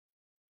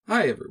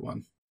Hi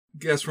everyone.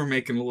 Guess we're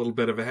making a little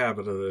bit of a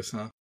habit of this,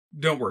 huh?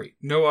 Don't worry,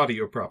 no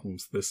audio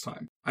problems this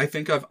time. I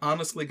think I've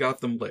honestly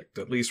got them licked,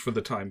 at least for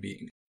the time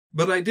being.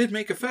 But I did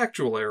make a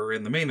factual error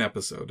in the main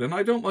episode, and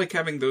I don't like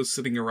having those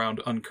sitting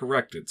around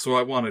uncorrected, so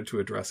I wanted to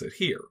address it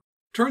here.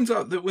 Turns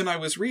out that when I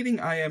was reading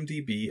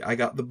IMDb, I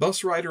got the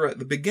bus rider at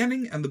the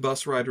beginning and the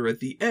bus rider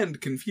at the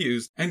end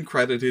confused and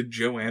credited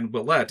Joanne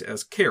Willette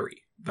as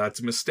Carrie.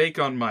 That's a mistake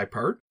on my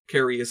part.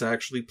 Carrie is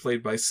actually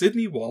played by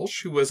Sydney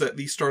Walsh, who was at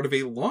the start of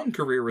a long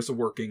career as a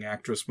working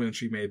actress when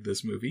she made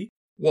this movie.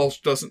 Walsh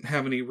doesn't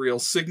have any real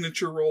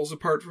signature roles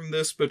apart from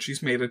this, but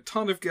she's made a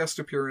ton of guest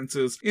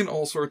appearances in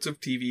all sorts of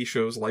TV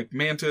shows like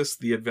Mantis,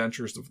 The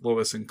Adventures of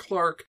Lois and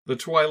Clark, The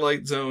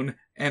Twilight Zone,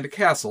 and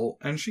Castle,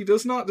 and she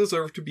does not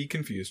deserve to be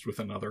confused with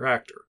another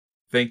actor.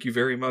 Thank you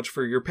very much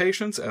for your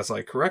patience as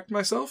I correct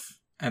myself,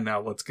 and now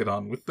let's get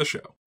on with the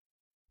show.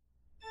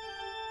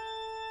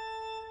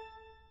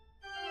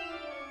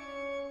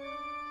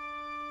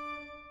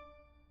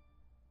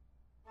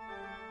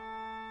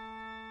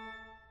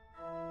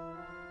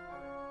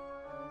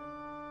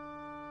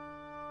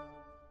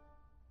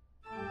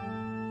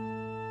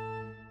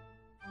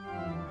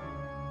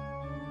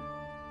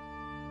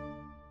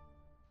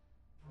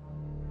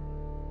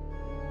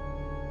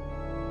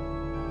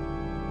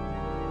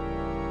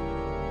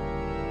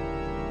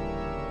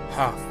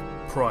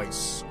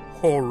 Half-Price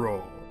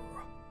Horror.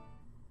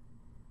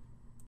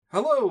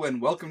 Hello and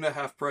welcome to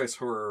Half-Price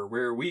Horror,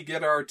 where we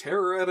get our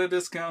terror at a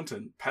discount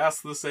and pass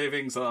the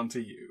savings on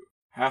to you.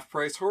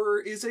 Half-Price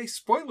Horror is a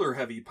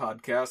spoiler-heavy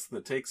podcast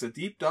that takes a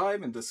deep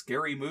dive into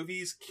scary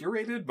movies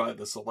curated by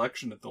the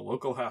selection at the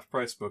local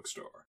half-price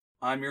bookstore.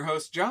 I'm your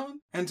host, John,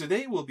 and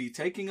today we'll be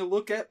taking a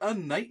look at A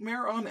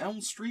Nightmare on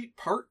Elm Street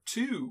Part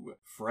 2,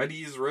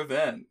 Freddy's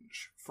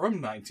Revenge, from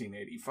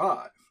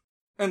 1985.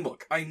 And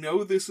look, I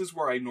know this is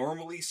where I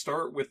normally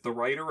start with the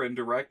writer and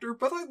director,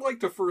 but I'd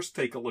like to first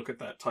take a look at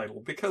that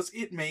title because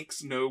it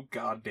makes no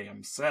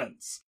goddamn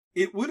sense.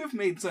 It would have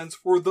made sense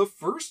for the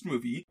first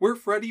movie, where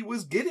Freddy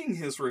was getting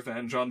his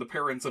revenge on the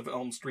parents of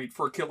Elm Street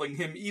for killing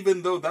him,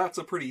 even though that's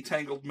a pretty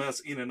tangled mess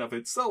in and of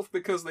itself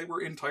because they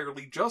were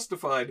entirely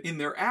justified in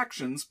their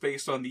actions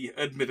based on the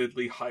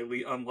admittedly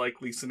highly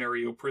unlikely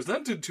scenario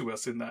presented to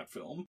us in that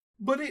film.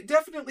 But it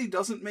definitely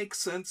doesn't make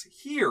sense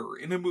here,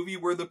 in a movie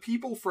where the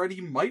people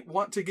Freddy might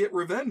want to get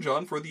revenge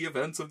on for the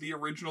events of the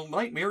original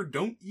Nightmare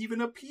don't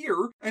even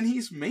appear, and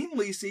he's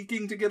mainly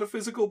seeking to get a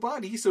physical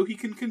body so he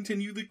can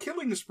continue the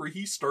killing spree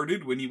he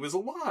started when he was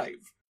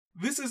alive.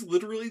 This is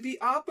literally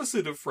the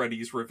opposite of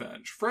Freddy's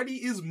revenge.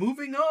 Freddy is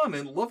moving on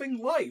and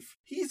loving life.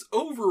 He's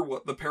over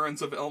what the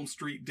parents of Elm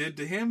Street did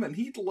to him, and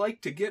he'd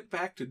like to get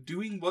back to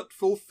doing what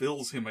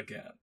fulfills him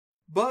again.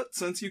 But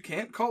since you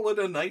can't call it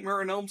A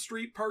Nightmare on Elm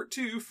Street Part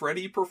 2,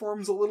 Freddy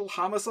performs a little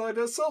homicide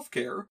as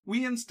self-care,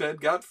 we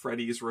instead got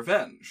Freddy's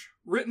Revenge,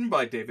 written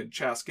by David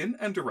Chaskin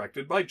and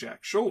directed by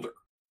Jack Sholder.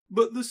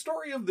 But the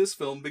story of this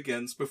film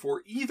begins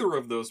before either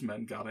of those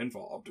men got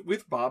involved,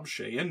 with Bob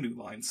Shaye and New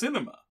Line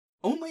Cinema.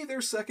 Only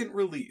their second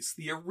release,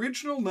 the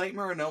original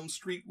Nightmare on Elm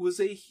Street, was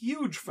a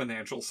huge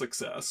financial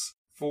success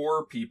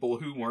for people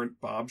who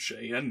weren't Bob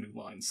Shaye and New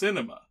Line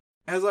Cinema.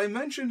 As I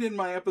mentioned in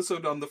my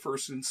episode on the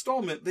first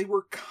installment, they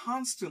were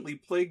constantly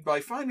plagued by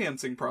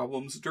financing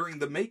problems during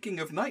the making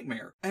of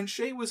Nightmare, and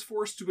Shaye was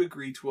forced to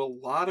agree to a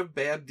lot of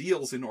bad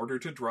deals in order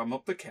to drum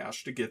up the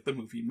cash to get the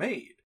movie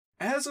made.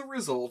 As a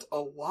result, a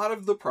lot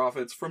of the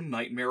profits from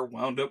Nightmare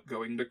wound up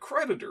going to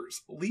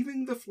creditors,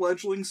 leaving the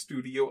fledgling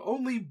studio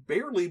only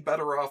barely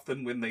better off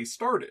than when they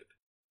started.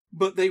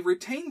 But they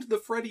retained the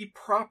Freddy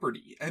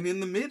property, and in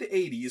the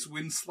mid-80s,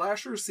 when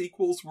slasher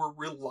sequels were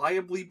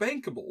reliably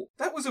bankable,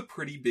 that was a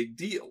pretty big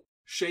deal.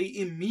 Shaye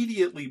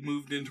immediately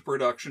moved into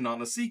production on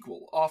a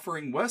sequel,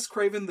 offering Wes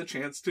Craven the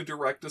chance to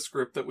direct a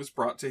script that was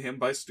brought to him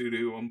by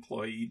studio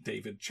employee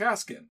David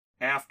Chaskin,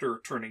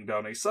 after turning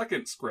down a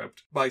second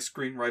script by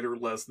screenwriter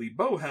Leslie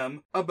Bohem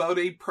about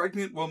a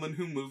pregnant woman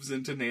who moves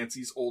into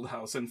Nancy's old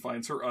house and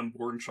finds her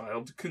unborn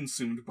child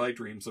consumed by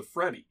dreams of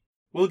Freddy.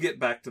 We'll get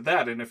back to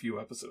that in a few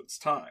episodes'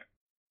 time.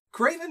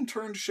 Craven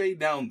turned Shaye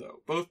down, though,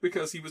 both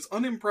because he was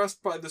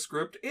unimpressed by the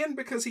script and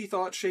because he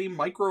thought Shaye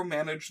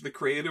micromanaged the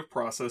creative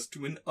process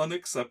to an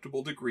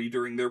unacceptable degree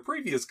during their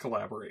previous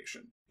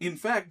collaboration. In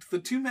fact, the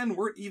two men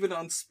weren't even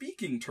on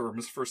speaking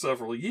terms for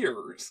several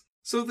years,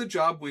 so the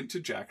job went to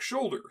Jack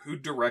Sholder, who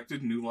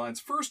directed New Line's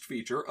first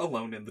feature,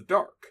 Alone in the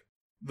Dark.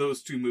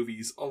 Those two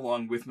movies,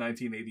 along with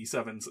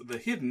 1987's The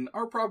Hidden,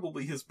 are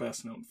probably his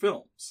best-known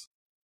films.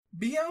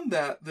 Beyond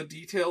that, the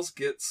details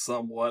get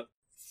somewhat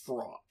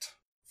fraught.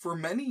 For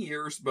many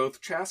years,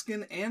 both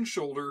Chaskin and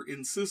Sholder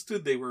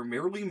insisted they were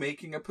merely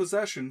making a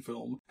possession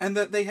film, and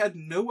that they had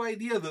no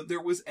idea that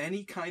there was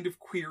any kind of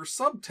queer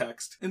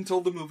subtext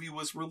until the movie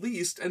was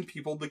released and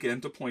people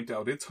began to point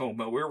out its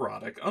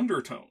homoerotic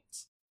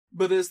undertones.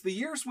 But as the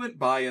years went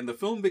by and the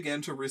film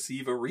began to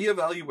receive a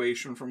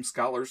re-evaluation from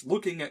scholars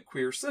looking at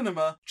queer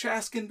cinema,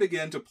 Chaskin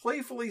began to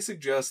playfully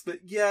suggest that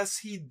yes,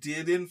 he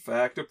did in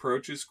fact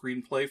approach his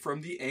screenplay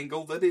from the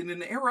angle that in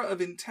an era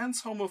of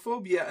intense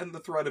homophobia and the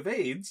threat of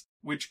AIDS,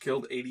 which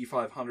killed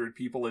 8,500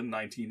 people in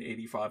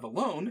 1985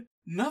 alone,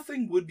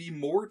 nothing would be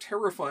more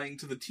terrifying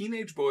to the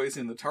teenage boys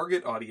in the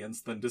target audience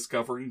than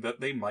discovering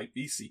that they might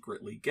be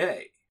secretly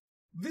gay.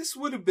 This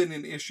would have been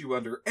an issue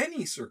under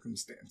any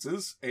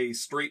circumstances. A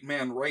straight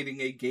man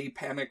writing a gay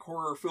panic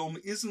horror film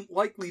isn't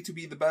likely to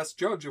be the best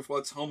judge of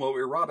what's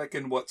homoerotic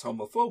and what's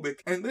homophobic,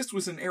 and this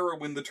was an era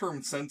when the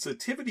term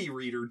sensitivity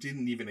reader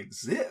didn't even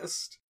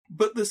exist.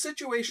 But the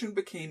situation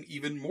became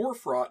even more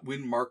fraught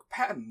when Mark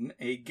Patton,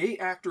 a gay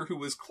actor who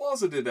was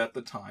closeted at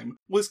the time,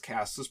 was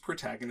cast as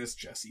protagonist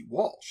Jesse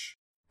Walsh.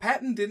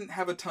 Patton didn't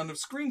have a ton of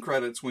screen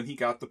credits when he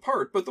got the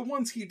part, but the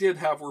ones he did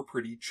have were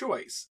pretty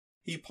choice.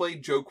 He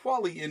played Joe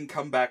Qualley in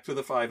Come Back to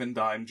the Five and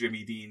Dime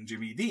Jimmy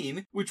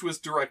Dean, which was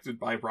directed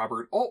by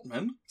Robert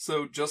Altman,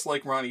 so just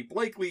like Ronnie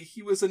Blakely,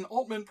 he was an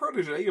Altman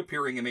protege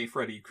appearing in a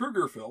Freddy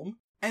Krueger film,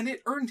 and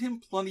it earned him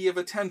plenty of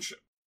attention.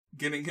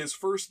 Getting his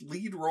first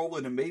lead role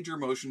in a major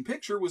motion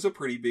picture was a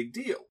pretty big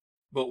deal.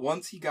 But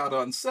once he got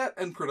on set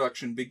and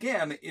production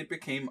began, it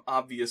became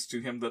obvious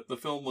to him that the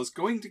film was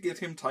going to get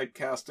him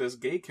typecast as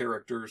gay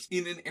characters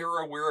in an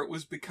era where it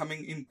was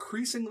becoming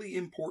increasingly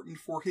important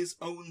for his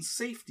own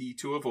safety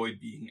to avoid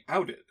being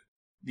outed.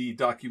 The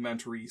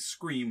documentary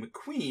Scream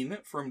Queen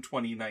from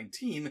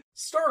 2019,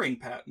 starring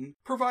Patton,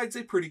 provides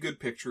a pretty good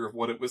picture of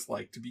what it was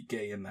like to be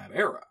gay in that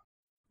era.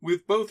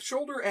 With both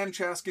Shoulder and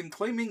Chaskin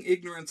claiming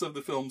ignorance of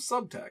the film's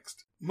subtext,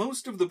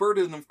 most of the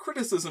burden of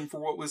criticism for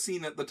what was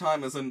seen at the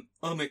time as an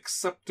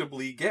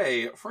unacceptably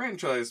gay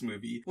franchise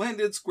movie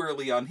landed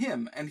squarely on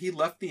him, and he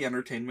left the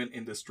entertainment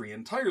industry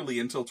entirely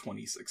until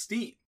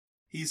 2016.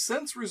 He's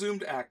since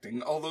resumed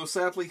acting, although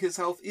sadly his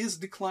health is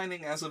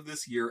declining as of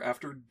this year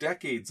after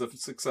decades of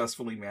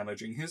successfully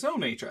managing his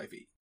own HIV.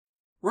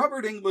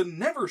 Robert Englund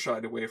never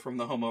shied away from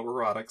the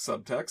homoerotic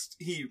subtext.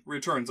 He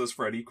returns as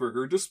Freddy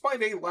Krueger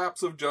despite a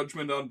lapse of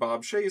judgment on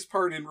Bob Shaye's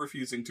part in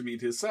refusing to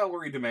meet his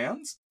salary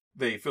demands.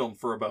 They filmed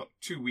for about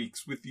 2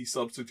 weeks with the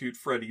substitute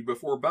Freddy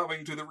before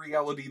bowing to the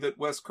reality that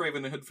Wes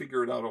Craven had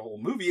figured out a whole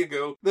movie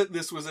ago that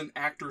this was an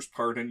actor's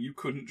part and you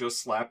couldn't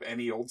just slap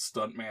any old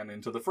stuntman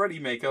into the Freddy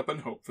makeup and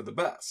hope for the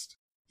best.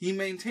 He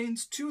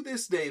maintains to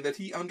this day that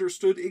he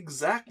understood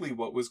exactly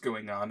what was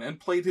going on and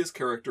played his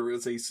character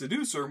as a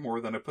seducer more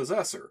than a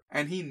possessor,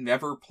 and he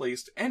never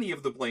placed any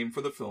of the blame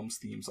for the film's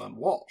themes on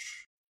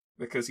Walsh.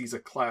 Because he's a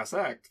class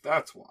act,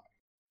 that's why.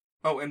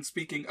 Oh, and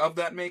speaking of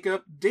that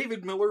makeup,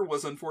 David Miller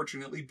was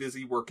unfortunately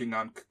busy working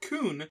on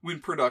Cocoon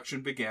when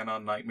production began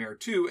on Nightmare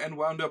 2 and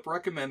wound up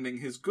recommending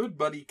his good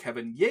buddy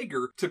Kevin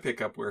Yeager to pick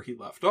up where he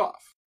left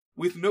off.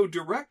 With no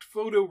direct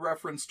photo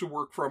reference to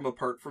work from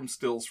apart from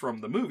stills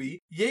from the movie,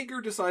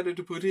 Yeager decided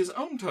to put his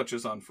own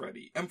touches on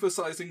Freddy,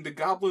 emphasizing the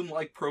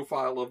goblin-like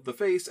profile of the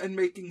face and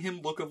making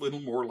him look a little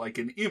more like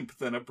an imp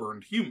than a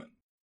burned human.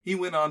 He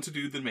went on to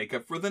do the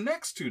makeup for the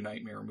next 2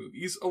 Nightmare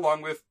movies,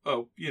 along with,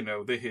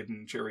 The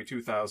Hidden, Cherry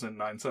 2000,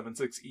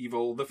 976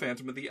 Evil, The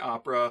Phantom of the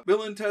Opera,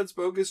 Bill and Ted's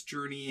Bogus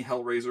Journey,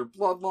 Hellraiser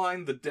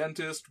Bloodline, The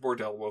Dentist,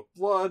 Bordello with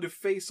Blood,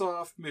 Face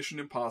Off, Mission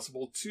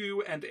Impossible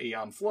 2, and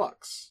Aeon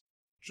Flux.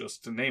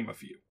 Just to name a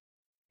few.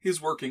 His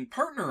working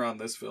partner on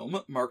this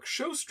film, Mark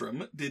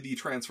Sjostrom, did the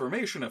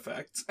transformation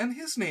effects, and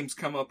his name's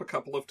come up a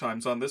couple of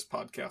times on this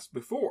podcast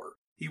before.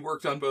 He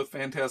worked on both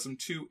Phantasm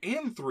 2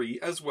 and 3,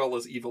 as well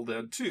as Evil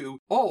Dead 2,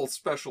 all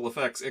special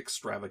effects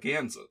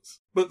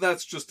extravaganzas. But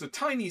that's just a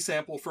tiny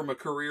sample from a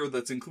career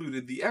that's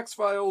included The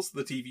X-Files,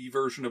 the TV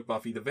version of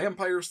Buffy the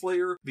Vampire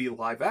Slayer, the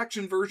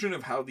live-action version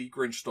of How the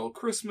Grinch Stole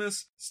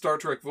Christmas, Star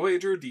Trek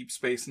Voyager, Deep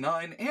Space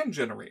Nine, and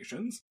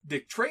Generations,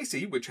 Dick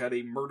Tracy, which had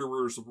a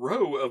murderer's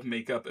row of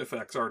makeup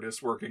effects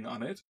artists working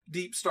on it,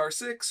 Deep Star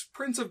 6,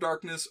 Prince of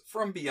Darkness,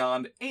 From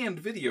Beyond,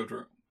 and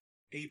Videodrome.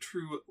 A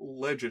true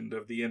legend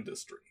of the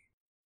industry.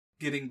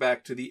 Getting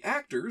back to the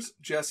actors,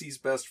 Jesse's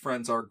best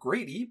friends are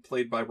Grady,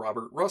 played by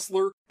Robert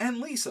Russler, and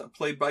Lisa,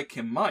 played by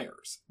Kim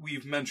Myers.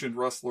 We've mentioned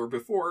Russler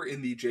before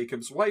in the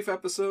Jacob's Wife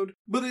episode,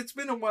 but it's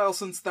been a while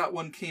since that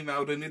one came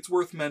out, and it's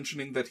worth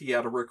mentioning that he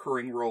had a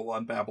recurring role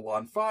on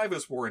Babylon 5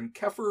 as Warren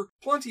Keffer,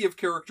 plenty of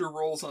character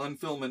roles on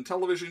film and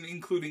television,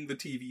 including the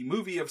TV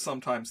movie of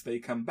Sometimes They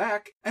Come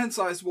Back, and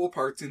sizable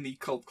parts in the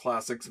cult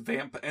classics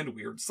Vamp and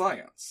Weird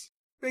Science.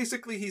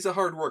 Basically, he's a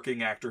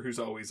hard-working actor who's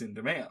always in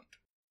demand.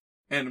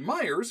 And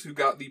Myers, who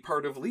got the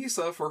part of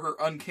Lisa for her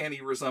uncanny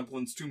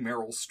resemblance to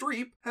Meryl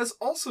Streep, has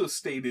also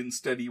stayed in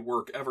steady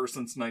work ever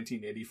since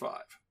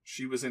 1985.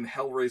 She was in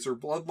Hellraiser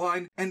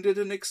Bloodline and did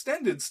an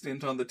extended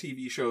stint on the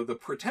TV show The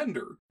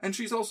Pretender, and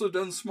she's also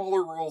done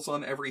smaller roles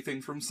on everything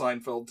from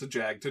Seinfeld to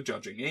Jag to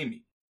Judging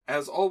Amy.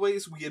 As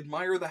always, we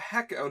admire the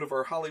heck out of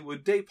our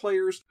Hollywood day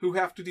players who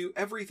have to do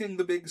everything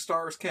the big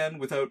stars can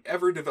without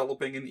ever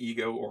developing an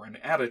ego or an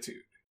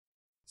attitude.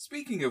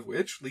 Speaking of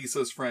which,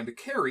 Lisa's friend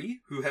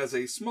Carrie, who has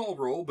a small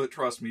role, but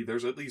trust me,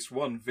 there's at least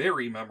one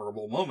very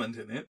memorable moment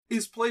in it,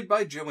 is played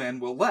by Joanne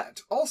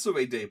Willette, also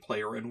a day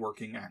player and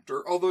working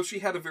actor, although she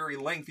had a very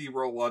lengthy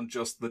role on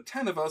Just the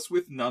 10 of Us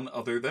with none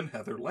other than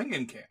Heather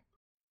Langenkamp.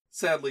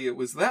 Sadly, it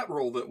was that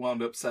role that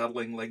wound up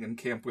saddling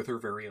Langenkamp with her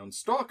very own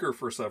stalker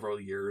for several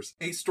years,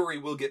 a story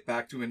we'll get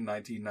back to in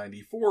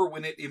 1994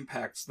 when it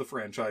impacts the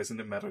franchise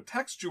in a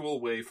metatextual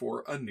way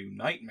for A New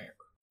Nightmare.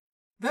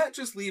 That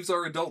just leaves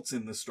our adults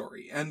in the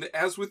story, and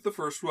as with the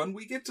first one,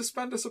 we get to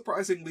spend a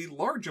surprisingly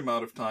large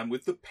amount of time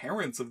with the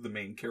parents of the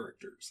main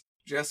characters.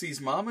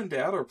 Jesse's mom and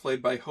dad are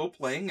played by Hope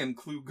Lang and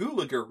Clu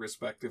Gulager,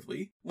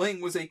 respectively.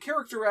 Lang was a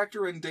character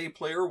actor and day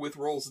player with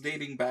roles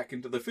dating back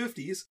into the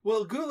 50s,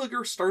 while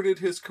Gulager started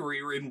his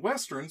career in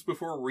westerns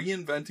before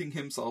reinventing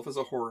himself as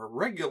a horror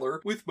regular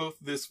with both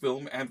this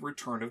film and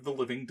Return of the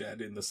Living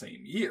Dead in the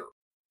same year.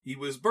 He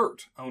was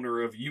Bert,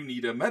 owner of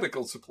Unita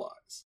Medical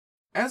Supplies.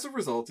 As a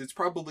result, it's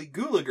probably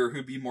Gulager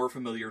who'd be more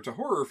familiar to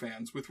horror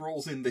fans with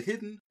roles in The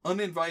Hidden,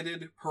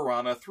 Uninvited,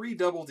 Piranha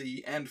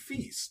 3DD, and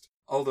Feast,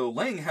 although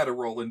Lang had a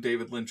role in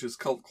David Lynch's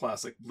cult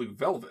classic Blue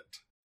Velvet.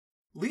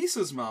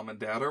 Lisa's mom and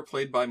dad are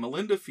played by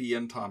Melinda Fee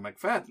and Tom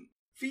McFadden.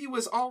 Fee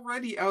was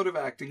already out of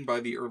acting by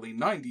the early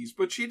 90s,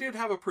 but she did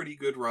have a pretty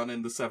good run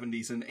in the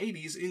 70s and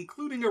 80s,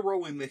 including a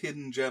role in the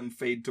hidden gem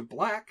Fade to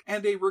Black,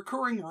 and a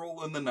recurring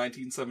role in the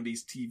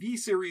 1970s TV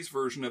series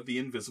version of The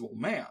Invisible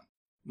Man.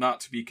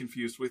 Not to be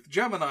confused with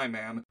Gemini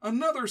Man,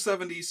 another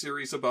 70s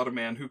series about a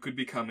man who could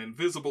become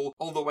invisible,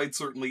 although I'd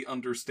certainly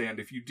understand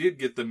if you did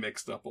get them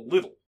mixed up a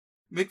little.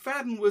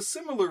 McFadden was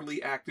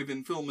similarly active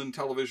in film and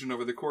television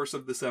over the course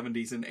of the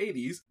 70s and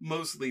 80s,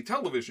 mostly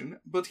television,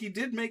 but he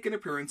did make an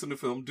appearance in a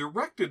film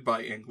directed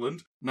by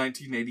England,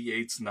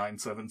 1988's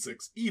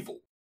 976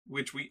 Evil,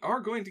 which we are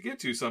going to get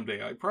to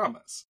someday, I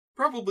promise.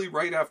 Probably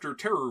right after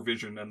Terror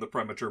Vision and the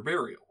Premature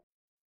Burial.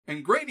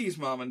 And Grady's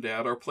mom and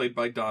dad are played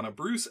by Donna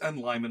Bruce and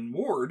Lyman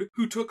Ward,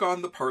 who took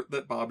on the part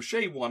that Bob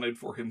Shea wanted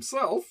for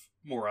himself,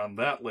 more on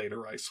that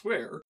later, I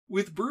swear,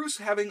 with Bruce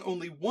having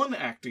only one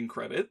acting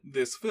credit,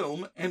 this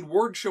film, and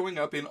Ward showing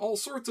up in all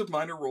sorts of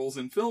minor roles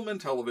in film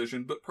and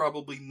television, but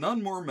probably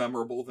none more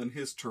memorable than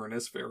his turn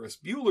as Ferris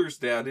Bueller's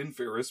dad in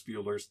Ferris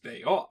Bueller's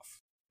Day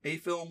Off. A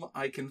film,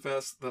 I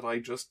confess, that I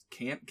just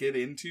can't get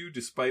into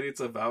despite its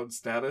avowed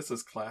status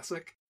as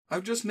classic.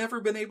 I've just never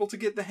been able to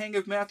get the hang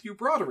of Matthew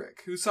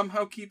Broderick, who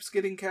somehow keeps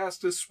getting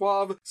cast as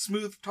suave,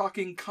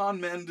 smooth-talking con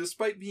men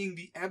despite being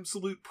the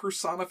absolute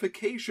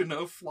personification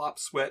of flop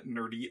sweat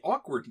nerdy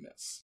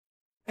awkwardness.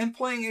 And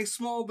playing a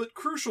small but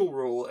crucial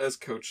role as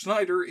Coach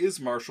Snyder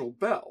is Marshall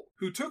Bell,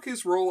 who took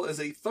his role as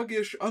a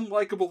thuggish,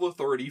 unlikable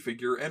authority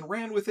figure and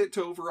ran with it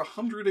to over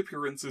 100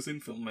 appearances in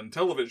film and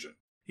television.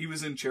 He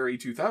was in Cherry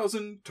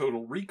 2000,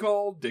 Total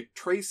Recall, Dick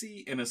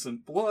Tracy,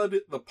 Innocent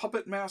Blood, The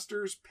Puppet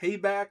Masters,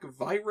 Payback,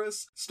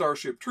 Virus,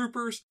 Starship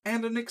Troopers,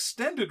 and an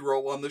extended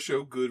role on the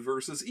show Good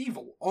vs.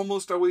 Evil,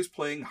 almost always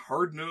playing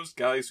hard-nosed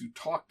guys who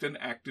talked and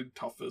acted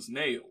tough as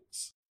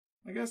nails.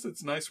 I guess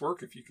it's nice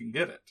work if you can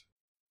get it.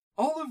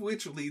 All of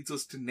which leads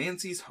us to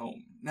Nancy's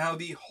home, now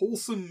the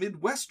wholesome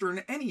Midwestern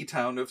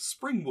anytown of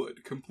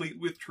Springwood, complete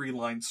with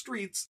tree-lined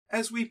streets,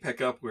 as we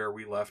pick up where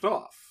we left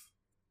off.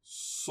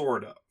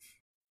 Sort of.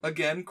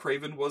 Again,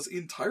 Craven was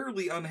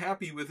entirely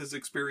unhappy with his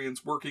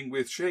experience working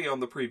with Shea on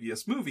the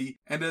previous movie,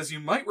 and as you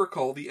might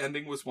recall, the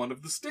ending was one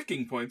of the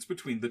sticking points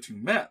between the two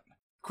men.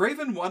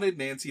 Craven wanted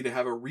Nancy to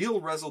have a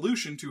real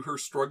resolution to her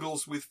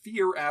struggles with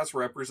fear as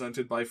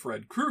represented by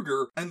Fred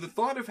Krueger, and the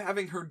thought of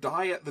having her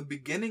die at the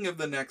beginning of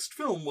the next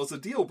film was a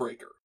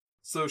deal-breaker.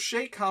 So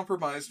Shea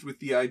compromised with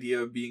the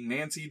idea of being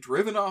Nancy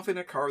driven off in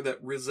a car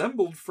that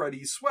resembled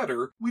Freddy's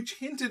sweater, which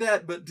hinted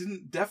at but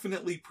didn't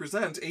definitely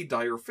present a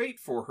dire fate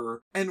for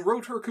her, and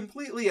wrote her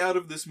completely out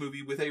of this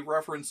movie with a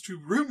reference to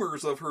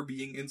rumors of her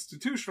being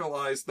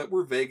institutionalized that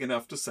were vague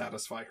enough to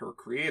satisfy her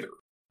creator.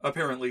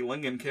 Apparently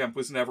Langenkamp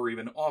was never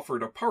even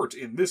offered a part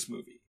in this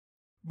movie.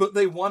 But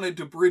they wanted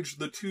to bridge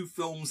the two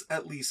films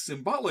at least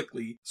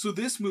symbolically, so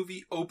this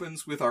movie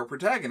opens with our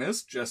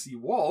protagonist, Jesse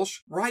Walsh,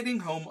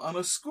 riding home on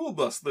a school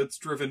bus that's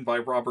driven by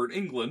Robert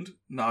Englund,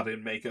 not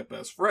in makeup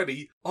as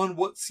Freddy, on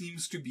what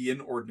seems to be an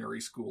ordinary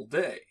school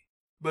day.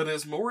 But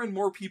as more and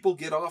more people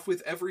get off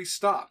with every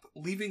stop,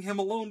 leaving him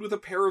alone with a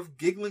pair of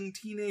giggling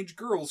teenage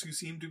girls who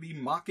seem to be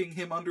mocking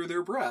him under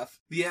their breath,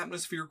 the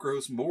atmosphere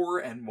grows more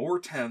and more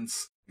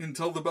tense,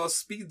 until the bus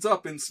speeds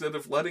up instead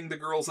of letting the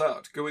girls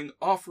out, going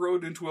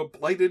off-road into a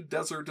blighted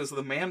desert as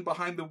the man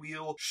behind the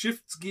wheel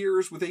shifts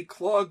gears with a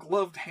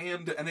claw-gloved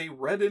hand and a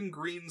red and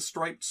green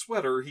striped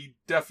sweater he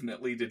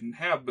definitely didn't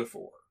have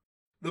before.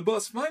 The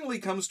bus finally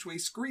comes to a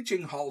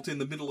screeching halt in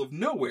the middle of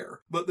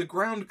nowhere, but the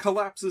ground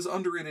collapses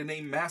under it in a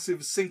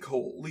massive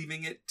sinkhole,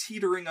 leaving it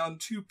teetering on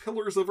two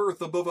pillars of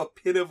earth above a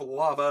pit of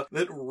lava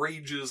that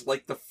rages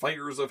like the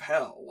fires of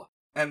hell.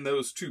 And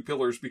those two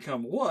pillars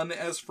become one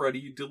as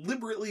Freddy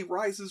deliberately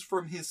rises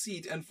from his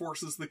seat and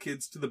forces the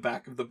kids to the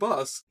back of the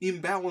bus,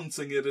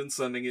 imbalancing it and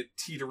sending it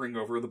teetering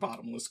over the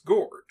bottomless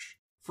gorge.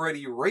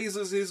 Freddy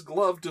raises his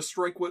glove to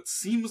strike what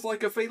seems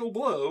like a fatal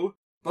blow,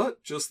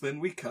 But just then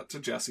we cut to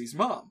Jesse's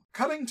mom,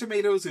 cutting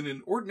tomatoes in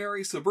an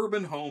ordinary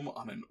suburban home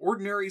on an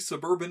ordinary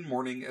suburban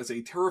morning as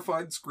a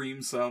terrified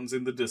scream sounds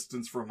in the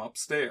distance from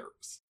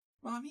upstairs.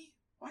 "Mommy,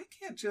 why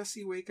can't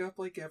Jesse wake up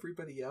like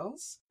everybody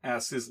else?"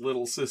 asks his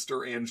little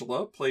sister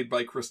Angela, played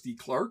by Christy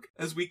Clark,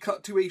 as we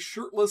cut to a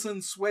shirtless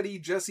and sweaty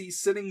Jesse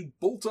sitting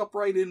bolt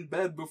upright in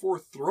bed before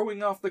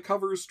throwing off the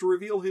covers to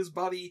reveal his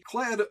body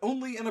clad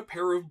only in a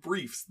pair of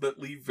briefs that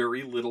leave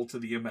very little to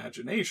the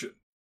imagination.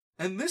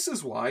 And this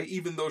is why,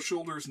 even though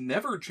Shoulders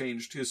never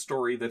changed his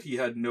story that he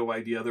had no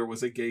idea there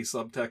was a gay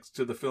subtext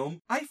to the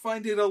film, I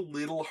find it a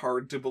little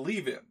hard to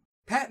believe in.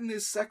 Patton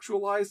is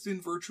sexualized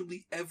in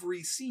virtually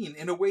every scene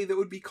in a way that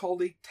would be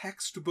called a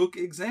textbook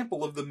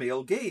example of the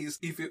male gaze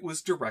if it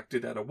was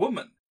directed at a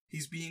woman.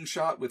 He's being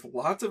shot with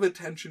lots of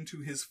attention to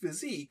his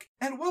physique,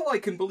 and while I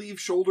can believe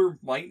Shoulder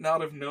might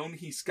not have known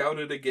he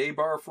scouted a gay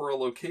bar for a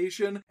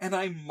location, and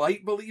I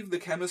might believe the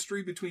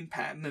chemistry between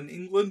Patton and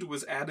England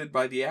was added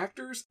by the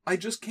actors, I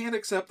just can't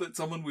accept that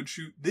someone would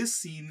shoot this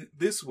scene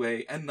this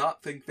way and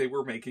not think they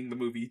were making the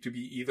movie to be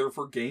either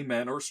for gay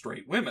men or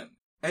straight women.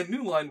 And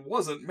New Line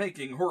wasn't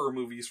making horror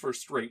movies for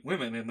straight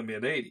women in the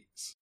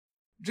mid-80s.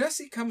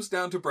 Jesse comes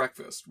down to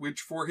breakfast,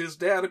 which for his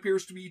dad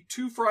appears to be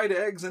 2 fried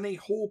eggs and a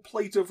whole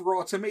plate of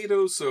raw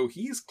tomatoes, so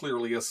he's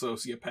clearly a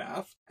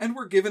sociopath, and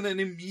we're given an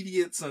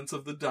immediate sense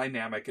of the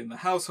dynamic in the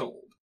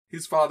household.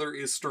 His father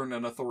is stern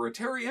and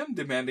authoritarian,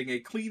 demanding a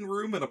clean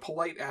room and a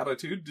polite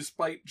attitude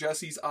despite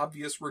Jesse's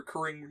obvious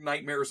recurring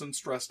nightmares and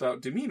stressed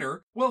out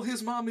demeanor, while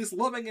his mom is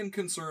loving and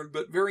concerned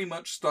but very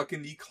much stuck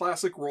in the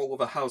classic role of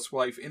a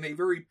housewife in a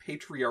very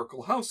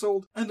patriarchal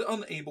household and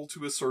unable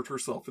to assert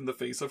herself in the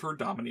face of her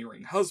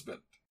domineering husband.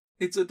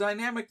 It's a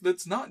dynamic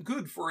that's not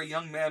good for a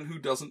young man who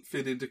doesn't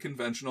fit into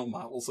conventional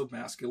models of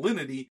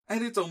masculinity,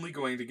 and it's only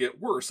going to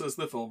get worse as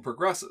the film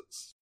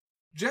progresses.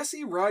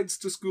 Jesse rides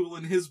to school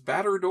in his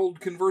battered old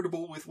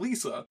convertible with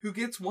Lisa, who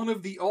gets one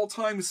of the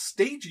all-time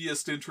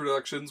stagiest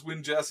introductions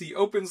when Jesse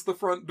opens the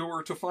front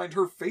door to find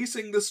her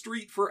facing the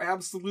street for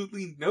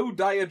absolutely no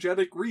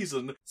diegetic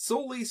reason,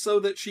 solely so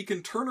that she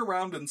can turn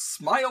around and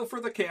smile for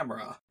the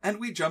camera. And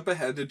we jump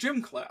ahead to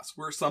gym class,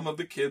 where some of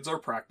the kids are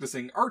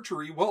practicing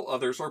archery while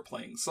others are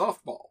playing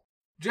softball.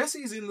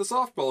 Jesse's in the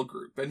softball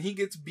group, and he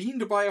gets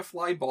beamed by a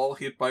fly ball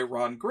hit by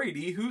Ron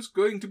Grady, who's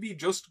going to be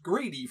just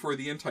Grady for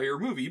the entire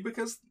movie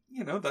because,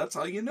 that's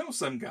how you know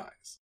some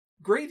guys.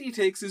 Grady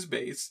takes his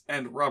base,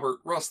 and Robert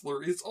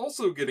Rustler is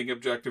also getting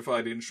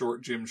objectified in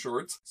short gym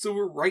shorts, so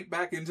we're right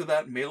back into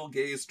that male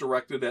gaze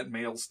directed at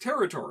males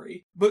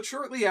territory, but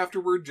shortly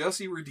afterward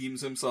Jesse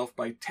redeems himself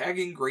by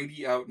tagging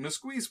Grady out in a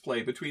squeeze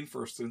play between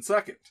first and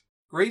second.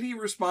 Grady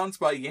responds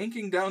by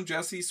yanking down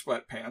Jesse's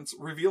sweatpants,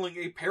 revealing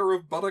a pair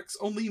of buttocks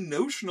only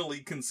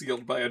notionally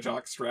concealed by a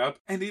jockstrap,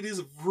 and it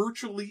is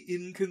virtually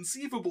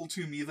inconceivable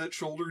to me that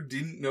Shoulder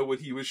didn't know what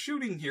he was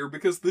shooting here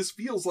because this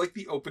feels like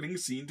the opening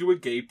scene to a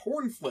gay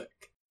porn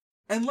flick.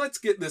 And let's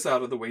get this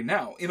out of the way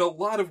now. In a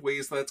lot of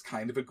ways, that's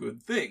kind of a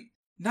good thing.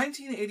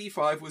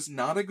 1985 was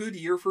not a good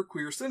year for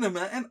queer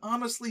cinema, and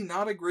honestly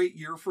not a great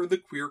year for the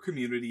queer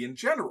community in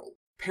general.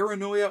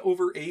 Paranoia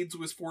over AIDS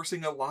was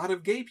forcing a lot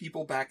of gay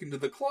people back into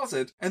the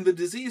closet, and the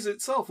disease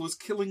itself was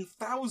killing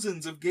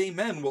thousands of gay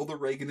men while the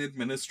Reagan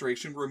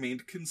administration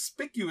remained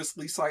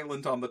conspicuously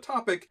silent on the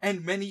topic,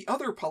 and many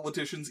other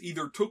politicians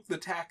either took the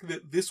tack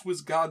that this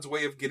was God's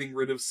way of getting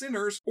rid of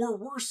sinners, or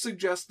worse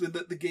suggested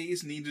that the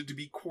gays needed to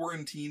be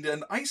quarantined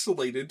and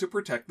isolated to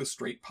protect the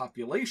straight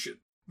population.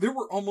 There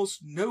were almost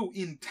no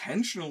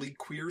intentionally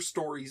queer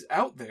stories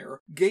out there,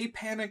 gay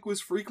panic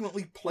was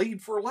frequently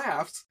played for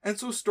laughs, and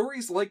so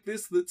stories like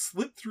this that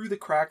slipped through the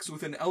cracks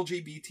with an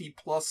LGBT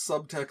plus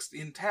subtext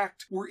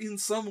intact were in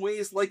some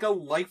ways like a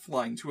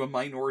lifeline to a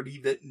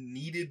minority that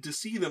needed to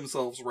see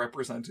themselves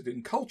represented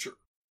in culture.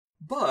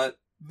 But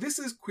this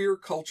is queer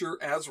culture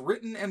as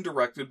written and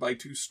directed by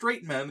 2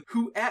 straight men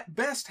who at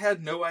best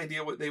had no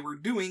idea what they were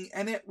doing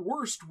and at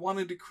worst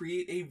wanted to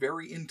create a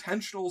very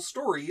intentional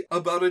story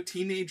about a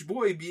teenage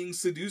boy being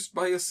seduced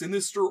by a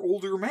sinister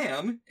older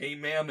man, a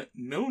man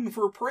known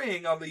for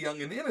preying on the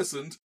young and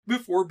innocent,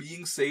 before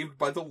being saved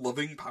by the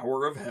loving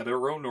power of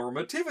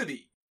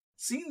heteronormativity.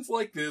 Scenes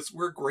like this,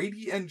 where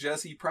Grady and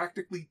Jesse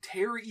practically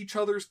tear each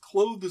other's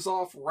clothes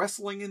off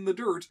wrestling in the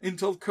dirt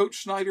until Coach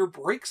Schneider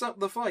breaks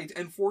up the fight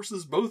and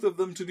forces both of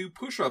them to do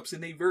push-ups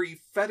in a very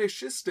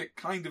fetishistic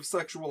kind of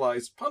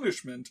sexualized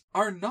punishment,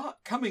 are not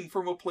coming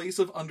from a place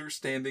of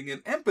understanding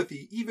and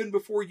empathy even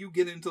before you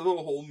get into the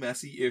whole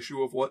messy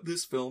issue of what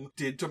this film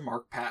did to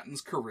Mark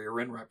Patton's career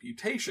and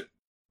reputation.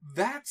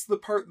 That's the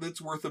part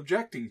that's worth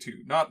objecting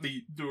to, not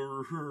the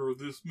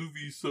 "this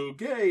movie's so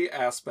gay"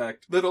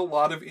 aspect that a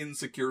lot of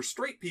insecure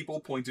straight people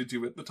pointed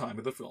to at the time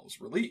of the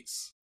film's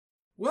release.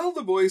 Well,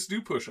 the boys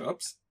do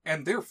push-ups,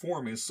 and their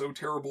form is so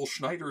terrible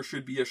Schneider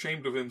should be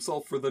ashamed of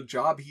himself for the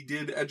job he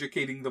did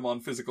educating them on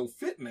physical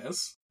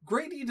fitness.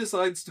 Grady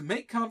decides to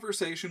make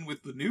conversation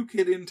with the new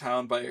kid in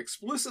town by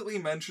explicitly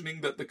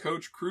mentioning that the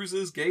coach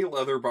cruises gay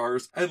leather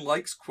bars and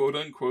likes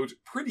quote-unquote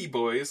pretty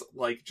boys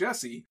like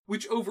Jesse,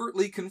 which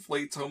overtly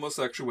conflates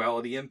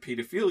homosexuality and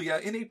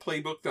pedophilia in a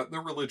playbook that the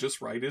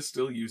religious right is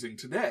still using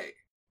today.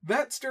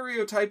 That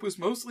stereotype was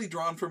mostly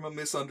drawn from a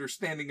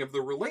misunderstanding of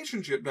the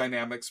relationship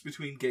dynamics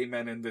between gay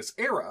men in this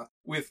era.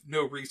 With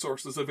no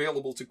resources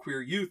available to queer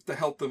youth to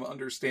help them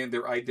understand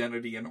their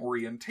identity and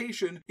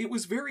orientation, it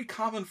was very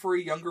common for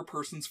a younger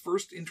person's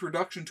first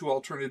introduction to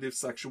alternative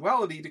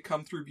sexuality to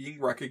come through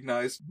being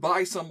recognized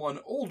by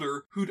someone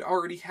older who'd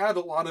already had a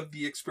lot of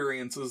the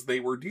experiences they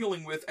were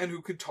dealing with and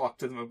who could talk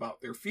to them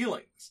about their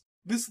feelings.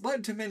 This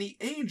led to many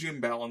age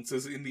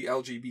imbalances in the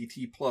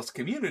LGBT plus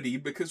community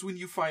because when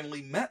you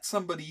finally met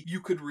somebody you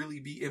could really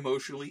be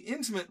emotionally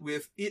intimate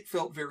with, it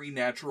felt very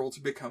natural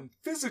to become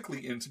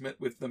physically intimate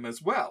with them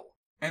as well.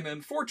 And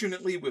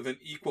unfortunately, with an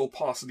equal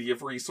paucity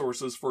of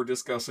resources for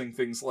discussing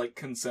things like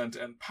consent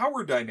and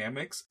power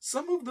dynamics,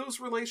 some of those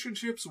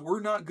relationships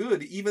were not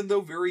good, even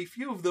though very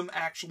few of them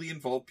actually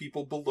involved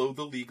people below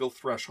the legal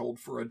threshold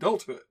for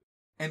adulthood.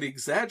 An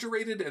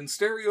exaggerated and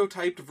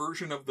stereotyped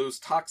version of those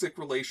toxic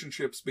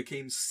relationships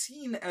became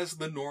seen as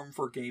the norm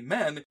for gay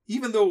men,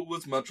 even though it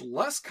was much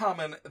less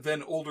common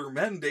than older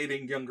men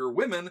dating younger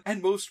women,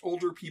 and most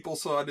older people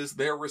saw it as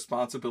their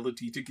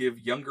responsibility to give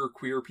younger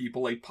queer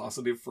people a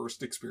positive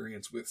first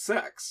experience with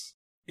sex.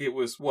 It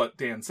was what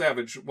Dan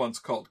Savage once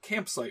called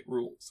campsite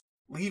rules.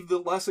 Leave the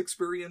less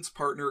experienced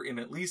partner in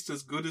at least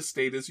as good a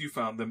state as you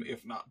found them,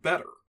 if not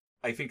better.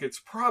 I think it's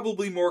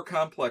probably more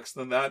complex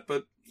than that,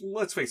 but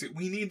let's face it,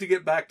 we need to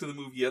get back to the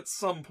movie at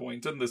some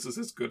point, and this is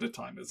as good a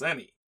time as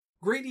any.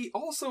 Grady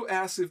also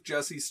asks if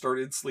Jesse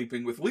started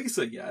sleeping with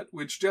Lisa yet,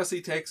 which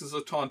Jesse takes as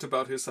a taunt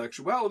about his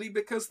sexuality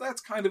because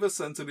that's kind of a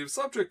sensitive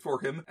subject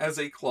for him as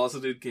a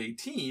closeted gay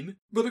teen,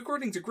 but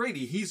according to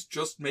Grady, he's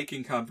just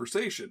making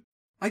conversation.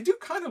 I do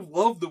kind of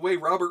love the way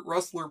Robert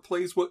Russler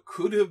plays what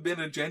could have been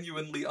a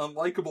genuinely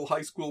unlikable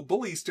high school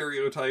bully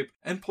stereotype,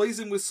 and plays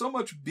him with so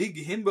much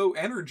big himbo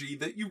energy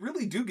that you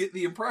really do get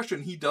the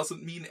impression he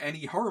doesn't mean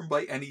any harm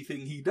by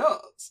anything he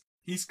does.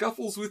 He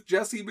scuffles with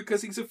Jesse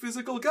because he's a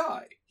physical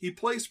guy. He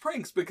plays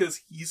pranks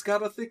because he's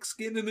got a thick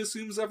skin and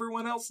assumes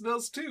everyone else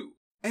does too.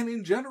 And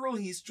in general,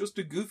 he's just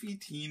a goofy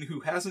teen who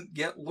hasn't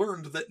yet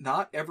learned that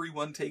not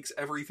everyone takes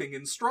everything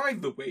in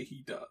stride the way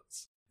he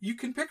does. You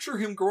can picture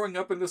him growing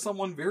up into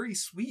someone very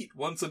sweet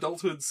once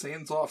adulthood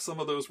sands off some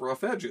of those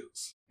rough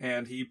edges.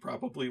 And he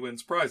probably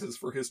wins prizes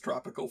for his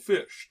tropical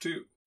fish,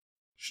 too.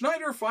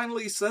 Schneider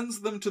finally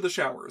sends them to the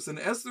showers, and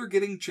as they're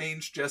getting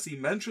changed, Jesse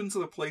mentions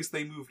the place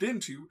they moved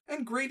into,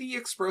 and Grady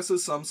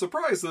expresses some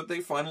surprise that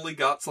they finally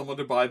got someone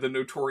to buy the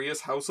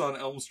notorious house on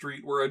Elm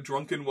Street where a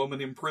drunken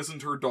woman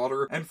imprisoned her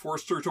daughter and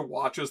forced her to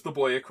watch as the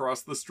boy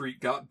across the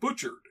street got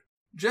butchered.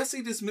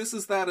 Jesse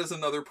dismisses that as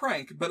another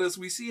prank, but as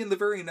we see in the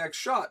very next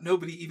shot,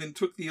 nobody even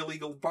took the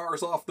illegal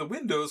bars off the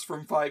windows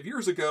from 5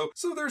 years ago,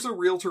 so there's a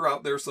realtor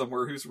out there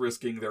somewhere who's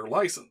risking their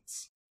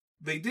license.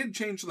 They did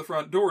change the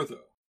front door,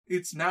 though.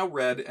 It's now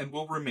red and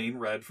will remain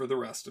red for the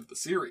rest of the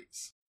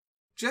series.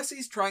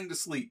 Jesse's trying to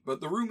sleep,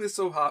 but the room is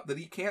so hot that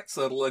he can't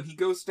settle, and he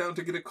goes down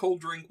to get a cold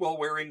drink while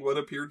wearing what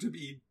appear to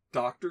be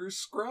doctor's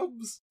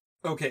scrubs?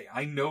 Okay,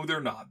 I know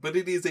they're not, but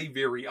it is a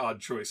very odd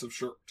choice of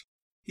shirt.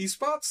 He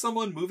spots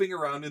someone moving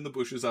around in the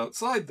bushes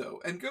outside,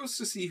 though, and goes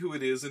to see who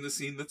it is in a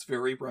scene that's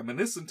very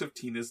reminiscent of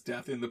Tina's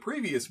death in the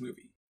previous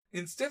movie.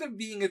 Instead of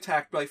being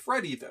attacked by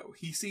Freddy, though,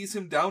 he sees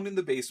him down in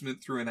the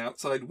basement through an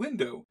outside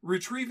window,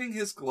 retrieving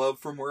his glove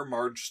from where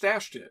Marge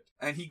stashed it,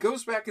 and he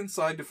goes back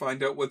inside to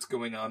find out what's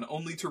going on,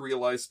 only to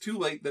realize too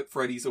late that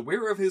Freddy's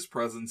aware of his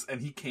presence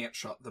and he can't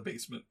shut the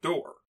basement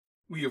door.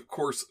 We, of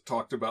course,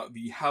 talked about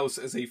the house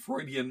as a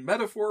Freudian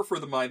metaphor for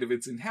the mind of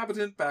its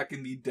inhabitant back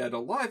in the Dead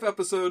Alive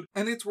episode,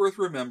 and it's worth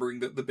remembering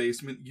that the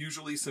basement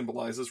usually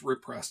symbolizes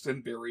repressed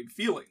and buried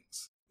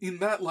feelings. In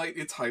that light,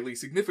 it's highly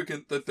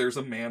significant that there's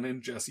a man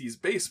in Jesse's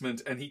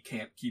basement and he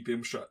can't keep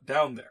him shut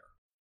down there.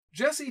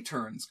 Jesse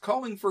turns,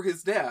 calling for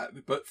his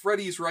dad, but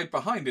Freddy's right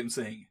behind him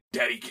saying,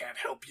 "Daddy can't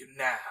help you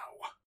now."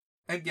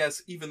 And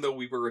yes, even though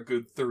we were a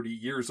good 30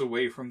 years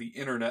away from the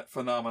internet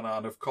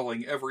phenomenon of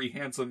calling every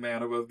handsome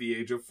man above the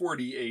age of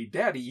 40 a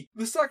daddy,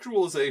 the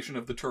sexualization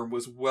of the term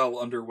was well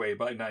underway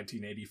by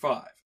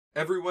 1985.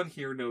 Everyone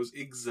here knows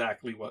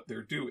exactly what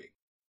they're doing.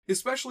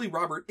 Especially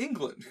Robert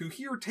Englund, who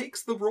here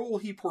takes the role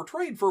he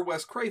portrayed for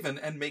Wes Craven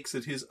and makes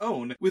it his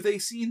own, with a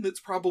scene that's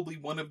probably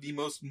one of the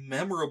most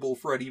memorable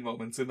Freddy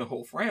moments in the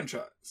whole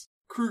franchise.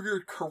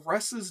 Krueger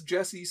caresses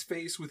Jesse's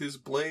face with his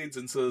blades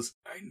and says,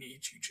 "I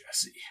need you,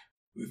 Jesse.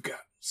 We've got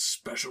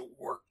special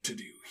work to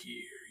do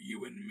here,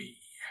 you and me,"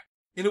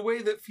 in a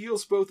way that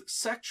feels both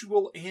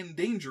sexual and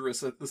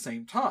dangerous at the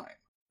same time.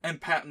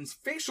 And Patton's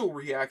facial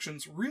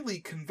reactions really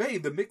convey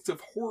the mix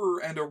of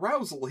horror and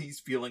arousal he's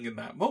feeling in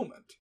that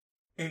moment.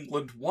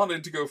 England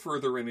wanted to go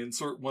further and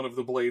insert one of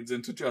the blades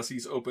into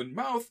Jesse's open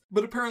mouth,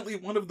 but apparently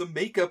one of the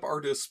makeup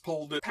artists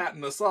pulled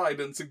Patton aside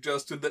and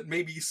suggested that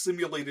maybe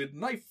simulated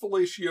knife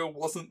fellatio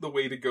wasn't the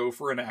way to go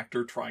for an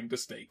actor trying to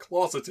stay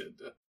closeted.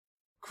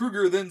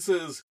 Kruger then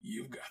says,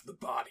 "You've got the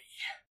body,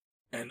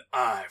 and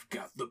I've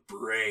got the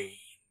brain,"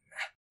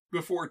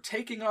 before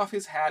taking off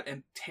his hat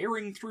and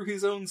tearing through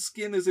his own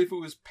skin as if it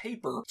was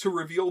paper to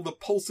reveal the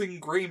pulsing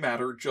gray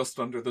matter just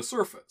under the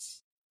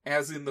surface.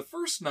 As in the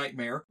first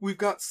nightmare, we've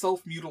got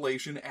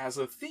self-mutilation as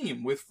a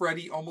theme, with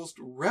Freddy almost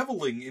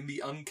reveling in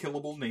the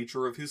unkillable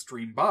nature of his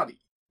dream body.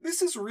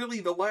 This is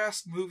really the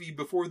last movie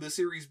before the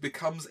series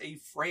becomes a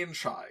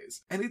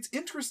franchise, and it's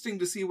interesting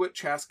to see what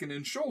Chaskin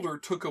and Shoulder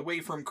took away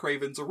from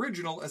Craven's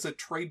original as a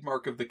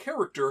trademark of the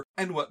character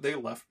and what they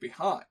left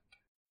behind.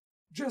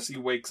 Jesse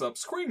wakes up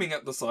screaming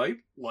at the sight,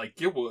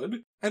 like you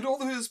would, and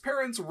although his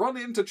parents run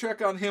in to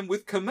check on him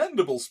with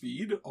commendable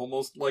speed,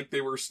 almost like they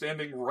were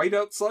standing right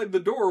outside the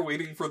door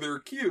waiting for their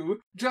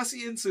cue,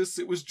 Jesse insists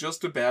it was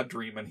just a bad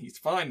dream and he's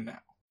fine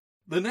now.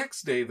 The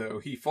next day, though,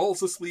 he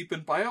falls asleep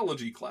in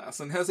biology class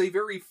and has a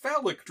very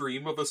phallic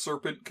dream of a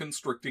serpent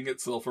constricting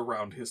itself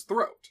around his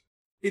throat.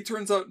 It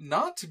turns out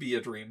not to be a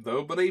dream,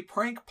 though, but a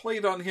prank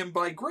played on him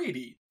by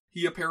Grady.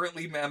 He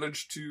apparently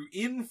managed to,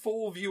 in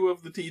full view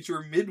of the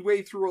teacher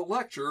midway through a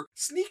lecture,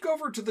 sneak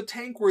over to the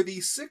tank where the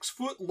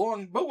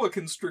 6-foot-long boa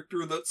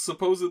constrictor that's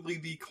supposedly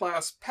the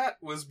class pet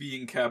was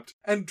being kept,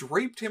 and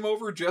draped him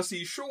over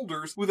Jesse's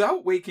shoulders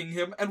without waking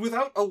him and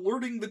without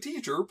alerting the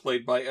teacher,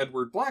 played by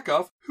Edward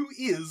Blackoff, who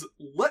is,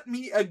 let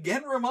me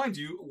again remind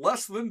you,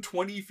 less than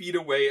 20 feet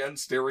away and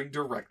staring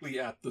directly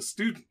at the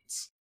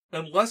students.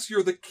 Unless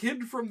you're the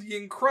kid from The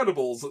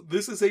Incredibles,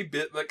 this is a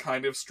bit that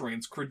kind of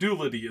strains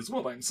credulity, is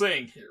what I'm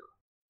saying here.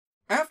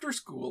 After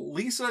school,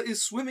 Lisa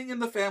is swimming in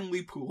the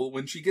family pool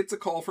when she gets a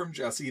call from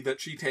Jesse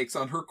that she takes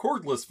on her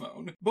cordless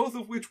phone, both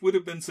of which would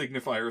have been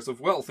signifiers of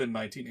wealth in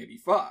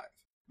 1985.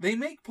 They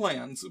make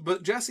plans,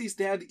 but Jesse's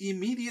dad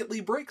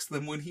immediately breaks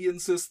them when he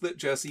insists that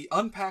Jesse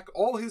unpack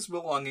all his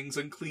belongings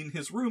and clean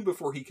his room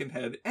before he can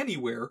head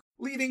anywhere,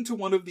 leading to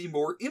one of the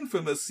more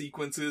infamous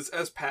sequences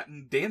as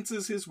Patton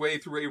dances his way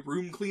through a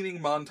room-cleaning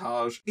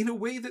montage in a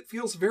way that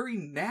feels very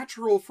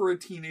natural for a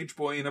teenage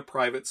boy in a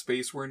private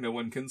space where no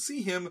one can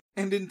see him,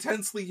 and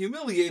intensely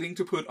humiliating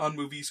to put on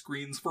movie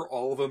screens for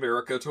all of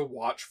America to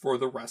watch for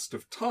the rest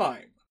of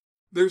time.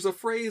 There's a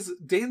phrase,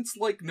 "dance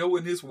like no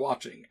one is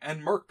watching,"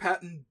 and Mark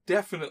Patton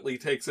definitely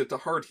takes it to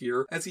heart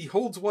here as he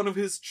holds one of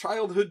his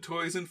childhood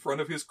toys in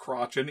front of his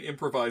crotch and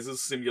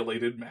improvises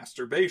simulated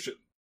masturbation.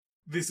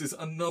 This is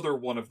another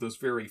one of those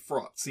very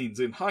fraught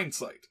scenes in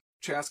hindsight.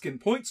 Chaskin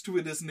points to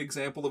it as an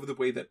example of the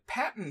way that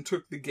Patton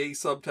took the gay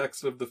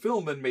subtext of the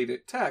film and made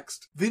it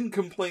text, then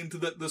complained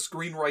that the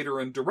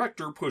screenwriter and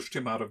director pushed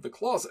him out of the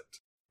closet.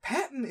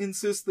 Patton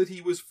insists that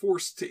he was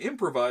forced to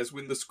improvise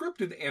when the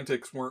scripted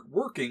antics weren't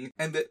working,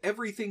 and that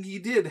everything he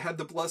did had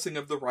the blessing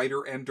of the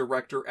writer and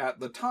director at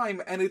the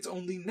time, and it's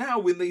only now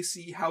when they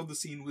see how the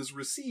scene was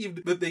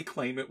received that they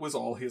claim it was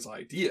all his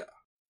idea.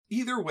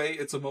 Either way,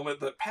 it's a moment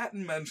that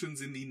Patton mentions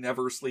in the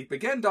Never Sleep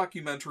Again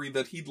documentary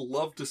that he'd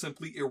love to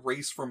simply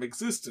erase from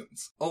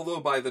existence, although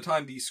by the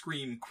time the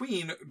Scream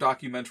Queen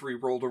documentary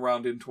rolled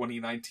around in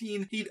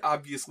 2019, he'd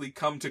obviously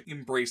come to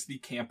embrace the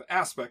camp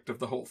aspect of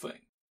the whole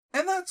thing.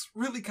 And that's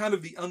really kind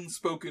of the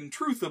unspoken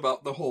truth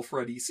about the whole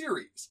Freddy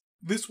series.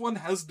 This one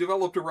has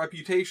developed a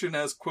reputation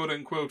as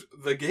quote-unquote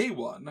the gay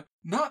one,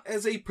 not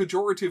as a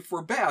pejorative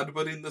for bad,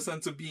 but in the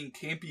sense of being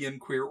campy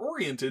and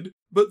queer-oriented,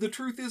 but the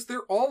truth is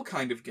they're all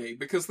kind of gay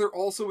because they're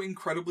also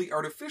incredibly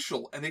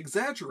artificial and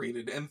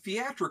exaggerated and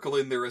theatrical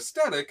in their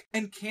aesthetic,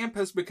 and camp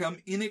has become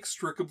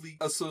inextricably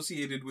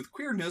associated with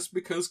queerness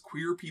because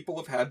queer people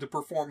have had to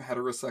perform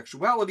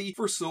heterosexuality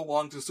for so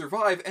long to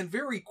survive and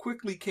very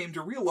quickly came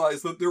to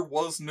realize that there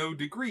was no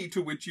degree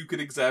to which you could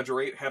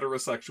exaggerate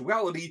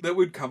heterosexuality that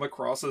would come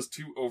across as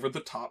too over the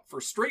top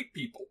for straight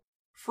people.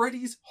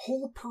 Freddy's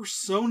whole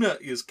persona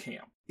is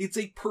camp. It's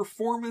a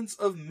performance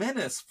of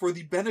menace for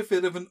the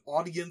benefit of an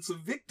audience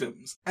of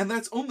victims, and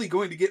that's only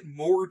going to get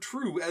more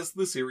true as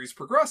the series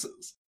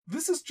progresses.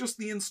 This is just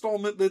the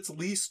installment that's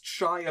least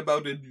shy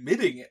about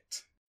admitting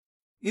it.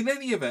 In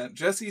any event,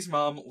 Jesse's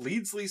mom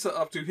leads Lisa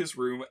up to his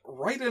room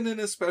right in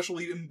an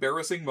especially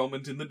embarrassing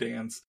moment in the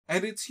dance,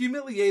 and it's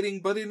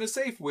humiliating but in a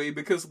safe way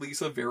because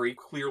Lisa very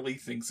clearly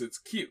thinks it's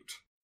cute.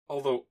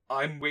 Although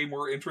I'm way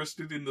more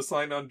interested in the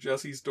sign on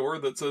Jesse's door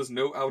that says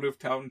no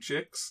out-of-town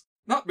chicks.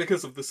 Not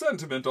because of the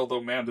sentiment,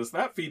 although man does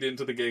that feed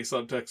into the gay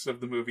subtext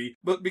of the movie,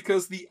 but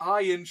because the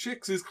I in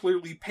chicks is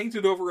clearly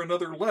painted over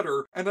another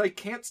letter, and I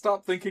can't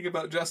stop thinking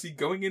about Jesse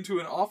going into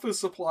an office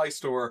supply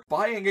store,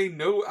 buying a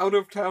no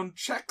out-of-town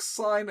checks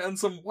sign and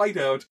some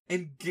whiteout,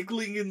 and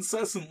giggling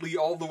incessantly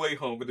all the way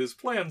home at his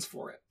plans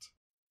for it.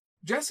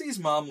 Jesse's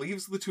mom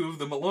leaves the two of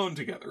them alone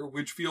together,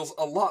 which feels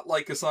a lot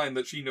like a sign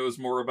that she knows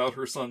more about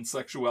her son's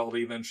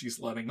sexuality than she's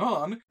letting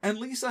on, and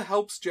Lisa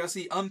helps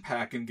Jesse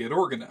unpack and get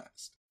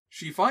organized.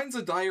 She finds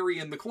a diary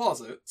in the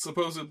closet,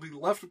 supposedly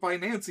left by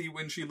Nancy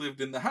when she lived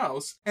in the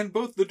house, and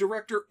both the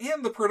director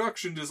and the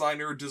production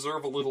designer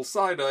deserve a little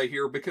side-eye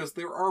here because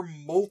there are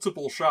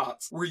multiple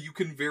shots where you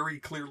can very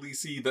clearly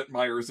see that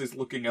Myers is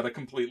looking at a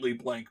completely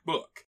blank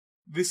book.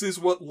 This is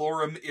what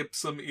lorem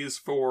ipsum is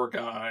for,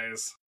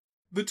 guys.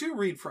 The two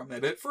read from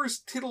it, at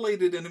first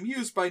titillated and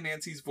amused by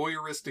Nancy's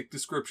voyeuristic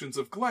descriptions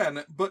of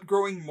Glenn, but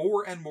growing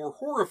more and more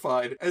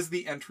horrified as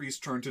the entries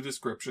turn to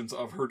descriptions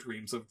of her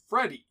dreams of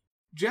Freddy.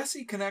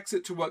 Jesse connects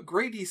it to what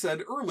Grady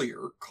said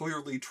earlier,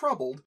 clearly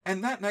troubled,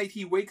 and that night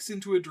he wakes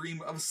into a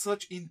dream of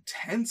such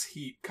intense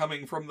heat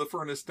coming from the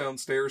furnace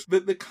downstairs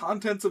that the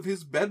contents of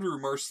his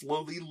bedroom are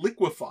slowly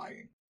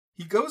liquefying.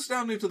 He goes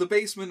down into the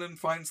basement and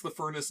finds the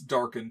furnace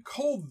dark and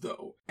cold,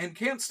 though, and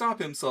can't stop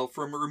himself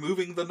from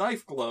removing the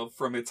knife glove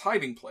from its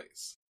hiding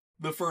place.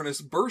 The furnace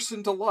bursts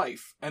into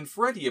life, and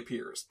Freddy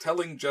appears,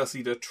 telling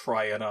Jesse to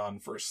try it on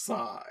for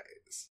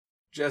size.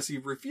 Jesse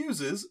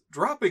refuses,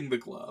 dropping the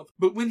glove,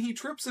 but when he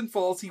trips and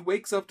falls, he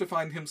wakes up to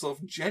find himself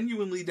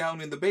genuinely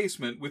down in the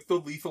basement with the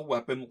lethal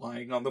weapon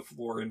lying on the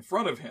floor in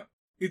front of him.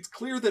 It's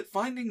clear that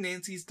finding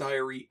Nancy's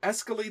diary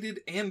escalated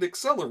and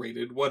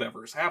accelerated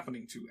whatever's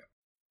happening to him.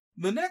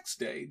 The next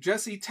day,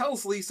 Jesse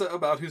tells Lisa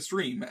about his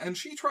dream, and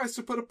she tries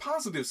to put a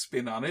positive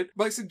spin on it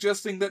by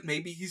suggesting that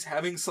maybe he's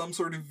having some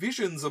sort of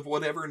visions of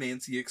whatever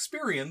Nancy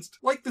experienced,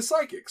 like the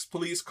psychics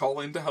police call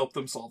in to help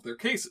them solve their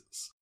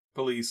cases.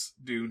 Police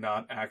do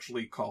not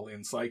actually call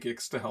in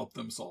psychics to help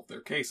them solve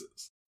their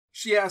cases.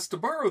 She asks to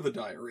borrow the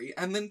diary,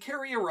 and then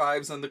Carrie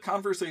arrives and the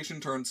conversation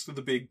turns to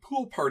the big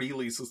pool party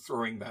Lisa's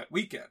throwing that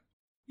weekend.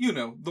 You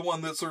know, the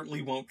one that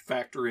certainly won't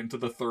factor into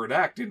the third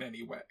act in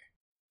any way.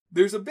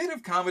 There's a bit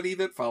of comedy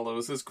that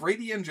follows as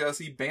Grady and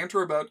Jesse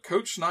banter about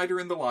Coach Schneider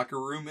in the locker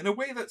room in a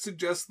way that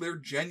suggests they're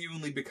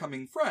genuinely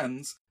becoming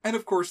friends, and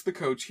of course the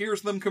coach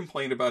hears them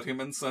complain about him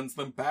and sends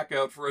them back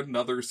out for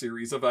another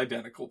series of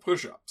identical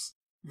push-ups.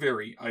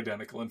 Very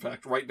identical, in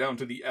fact, right down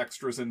to the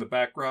extras in the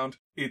background.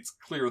 It's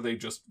clear they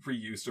just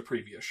reused a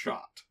previous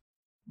shot.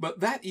 But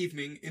that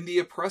evening, in the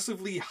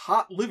oppressively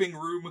hot living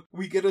room,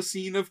 we get a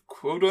scene of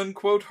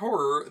quote-unquote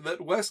horror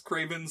that Wes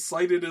Craven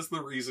cited as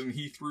the reason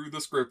he threw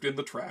the script in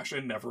the trash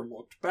and never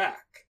looked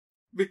back.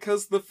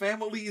 Because the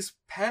family's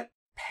pet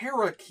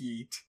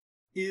parakeet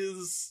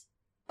is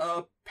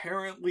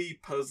apparently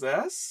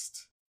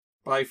possessed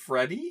by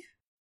Freddy,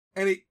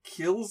 and it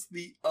kills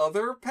the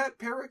other pet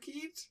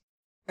parakeet?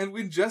 And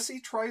when Jesse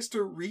tries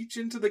to reach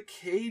into the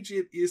cage,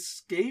 it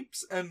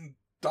escapes and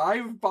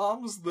dive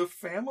bombs the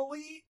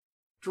family,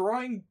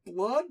 drawing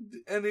blood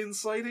and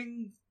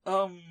inciting,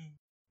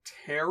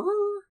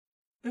 terror?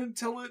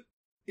 Until it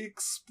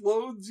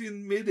explodes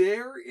in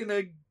midair in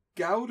a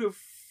gout of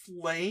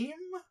flame?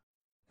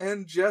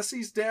 And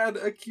Jesse's dad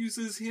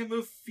accuses him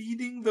of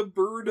feeding the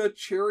bird a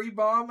cherry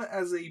bomb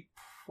as a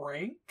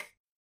prank?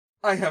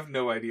 I have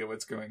no idea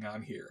what's going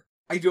on here.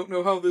 I don't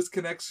know how this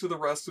connects to the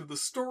rest of the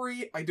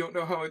story. I don't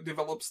know how it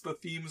develops the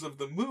themes of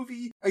the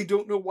movie. I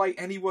don't know why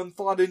anyone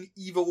thought an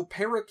evil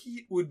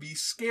parakeet would be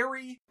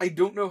scary. I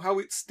don't know how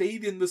it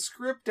stayed in the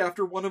script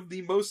after one of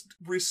the most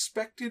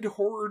respected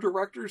horror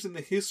directors in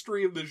the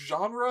history of the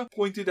genre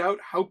pointed out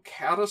how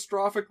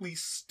catastrophically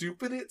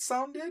stupid it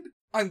sounded.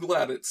 I'm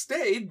glad it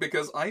stayed,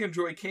 because I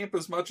enjoy camp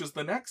as much as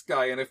the next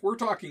guy, and if we're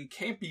talking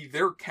campy,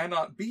 there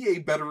cannot be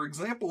a better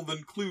example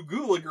than Clu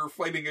Gulager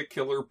fighting a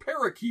killer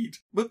parakeet,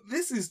 but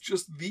this is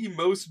just the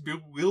most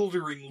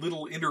bewildering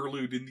little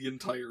interlude in the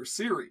entire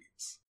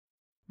series.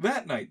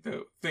 That night,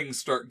 though, things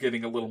start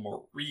getting a little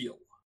more real.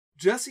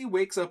 Jesse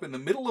wakes up in the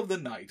middle of the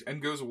night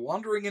and goes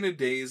wandering in a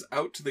daze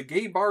out to the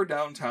gay bar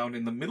downtown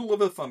in the middle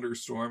of a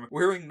thunderstorm,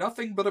 wearing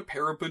nothing but a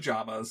pair of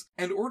pajamas,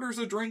 and orders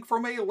a drink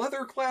from a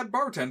leather-clad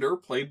bartender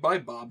played by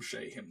Bob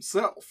Shaye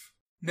himself.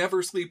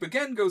 Never Sleep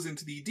Again goes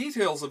into the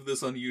details of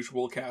this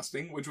unusual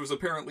casting, which was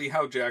apparently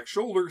how Jack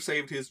Shoulder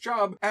saved his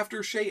job after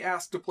Shaye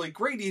asked to play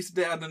Grady's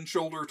dad and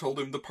Shoulder told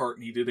him the part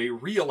needed a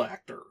real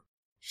actor.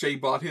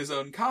 Shaye bought his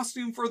own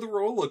costume for the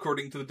role,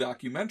 according to the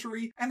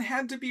documentary, and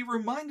had to be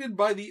reminded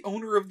by the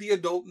owner of the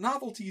adult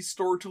novelty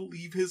store to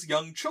leave his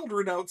young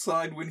children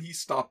outside when he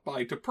stopped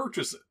by to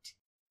purchase it.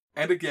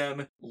 And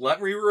again,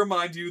 let me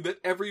remind you that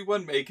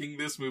everyone making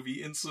this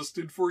movie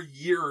insisted for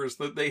years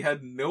that they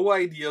had no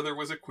idea there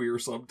was a queer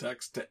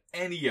subtext to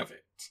any of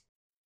it.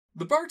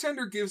 The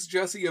bartender gives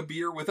Jesse a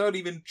beer without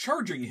even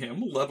charging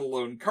him, let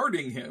alone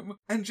carding him,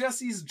 and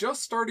Jesse's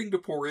just starting to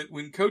pour it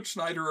when Coach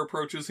Schneider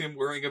approaches him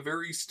wearing a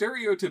very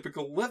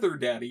stereotypical leather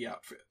daddy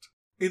outfit.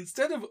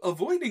 Instead of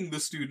avoiding the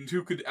student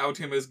who could out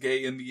him as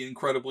gay in the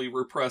incredibly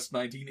repressed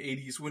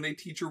 1980s when a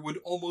teacher would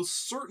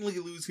almost certainly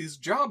lose his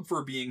job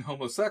for being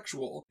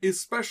homosexual,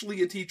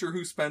 especially a teacher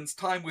who spends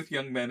time with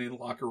young men in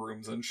locker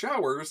rooms and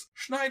showers,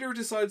 Schneider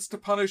decides to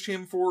punish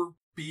him for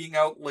being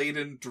out late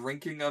and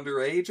drinking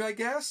underage, I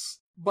guess?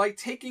 By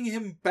taking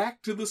him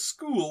back to the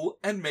school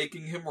and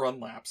making him run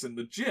laps in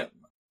the gym,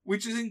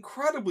 which is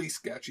incredibly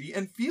sketchy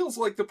and feels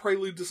like the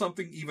prelude to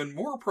something even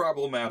more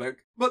problematic,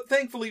 but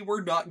thankfully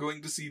we're not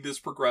going to see this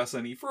progress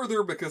any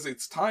further because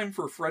it's time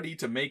for Freddy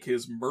to make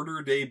his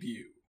murder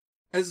debut.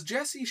 As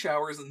Jesse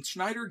showers and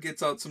Schneider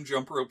gets out some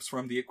jump ropes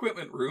from the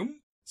equipment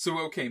room, so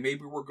okay,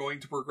 maybe we're going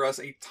to progress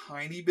a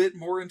tiny bit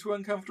more into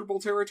uncomfortable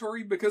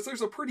territory, because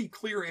there's a pretty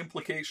clear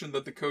implication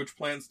that the coach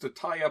plans to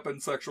tie up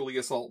and sexually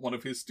assault one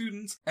of his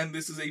students, and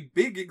this is a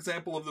big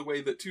example of the way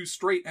that two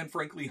straight and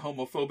frankly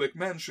homophobic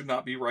men should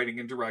not be writing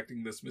and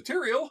directing this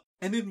material.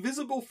 An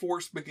invisible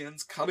force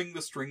begins cutting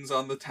the strings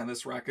on the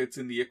tennis rackets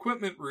in the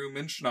equipment room,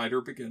 and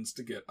Schneider begins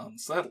to get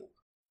unsettled.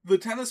 The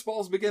tennis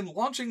balls begin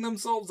launching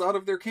themselves out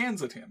of their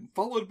cans at him,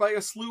 followed by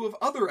a slew of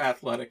other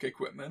athletic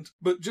equipment,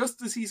 but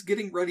just as he's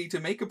getting ready to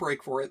make a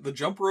break for it, the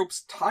jump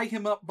ropes tie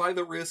him up by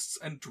the wrists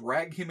and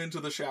drag him into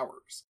the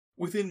showers.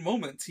 Within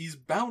moments, he's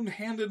bound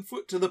hand and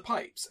foot to the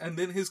pipes, and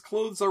then his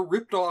clothes are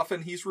ripped off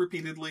and he's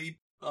repeatedly,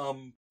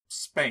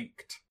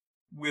 spanked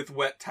with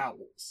wet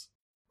towels.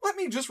 Let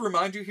me just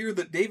remind you here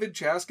that David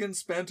Chaskin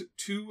spent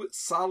 2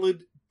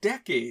 solid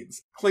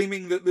decades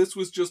claiming that this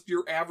was just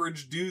your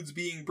average dudes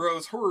being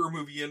bros horror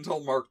movie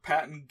until Mark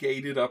Patton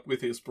gayed it up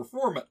with his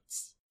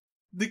performance.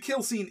 The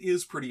kill scene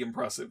is pretty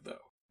impressive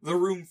though. The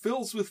room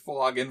fills with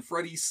fog and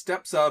Freddy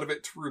steps out of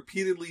it to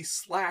repeatedly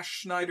slash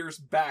Schneider's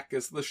back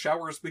as the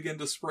showers begin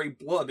to spray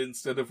blood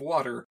instead of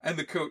water, and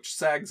the coach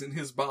sags in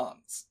his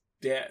bonds,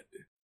 dead.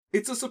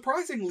 It's a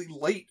surprisingly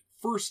late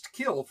first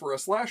kill for a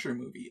slasher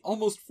movie,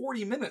 almost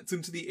 40 minutes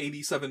into the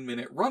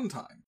 87-minute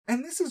runtime.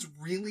 And this is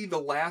really the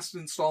last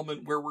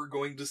installment where we're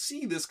going to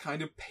see this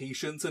kind of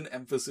patience and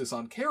emphasis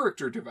on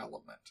character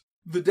development.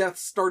 The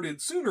deaths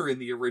started sooner in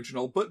the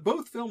original, but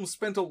both films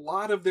spent a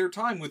lot of their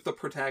time with the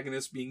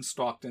protagonist being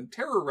stalked and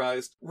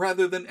terrorized,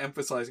 rather than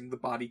emphasizing the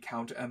body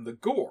count and the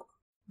gore.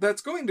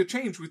 That's going to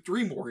change with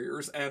Dream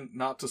Warriors, and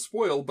not to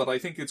spoil, but I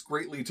think it's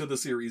greatly to the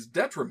series'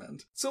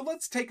 detriment, so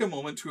let's take a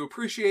moment to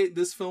appreciate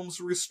this film's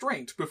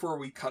restraint before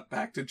we cut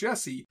back to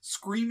Jesse,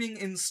 screaming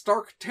in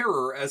stark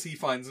terror as he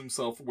finds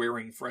himself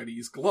wearing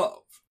Freddy's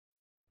glove.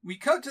 We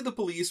cut to the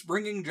police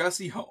bringing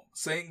Jesse home,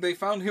 saying they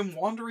found him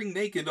wandering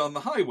naked on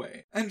the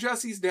highway, and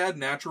Jesse's dad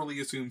naturally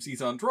assumes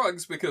he's on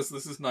drugs because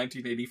this is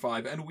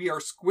 1985 and we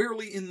are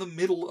squarely in the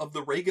middle of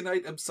the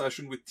Reaganite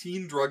obsession with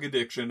teen drug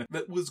addiction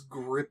that was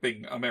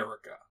gripping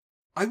America.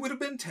 I would have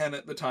been 10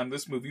 at the time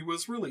this movie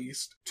was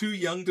released, too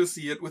young to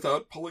see it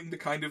without pulling the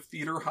kind of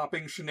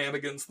theater-hopping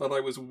shenanigans that I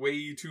was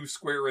way too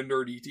square and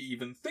nerdy to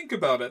even think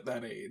about at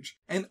that age,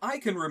 and I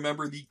can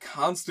remember the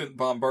constant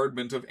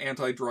bombardment of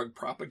anti-drug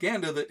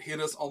propaganda that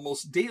hit us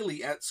almost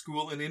daily at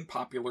school and in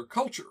popular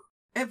culture.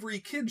 Every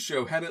kids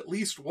show had at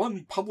least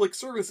one public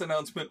service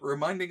announcement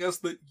reminding us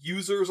that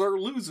users are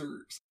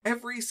losers.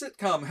 Every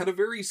sitcom had a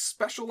very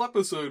special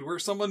episode where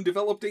someone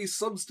developed a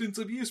substance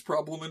abuse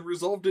problem and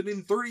resolved it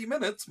in 30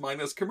 minutes,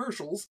 minus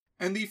commercials,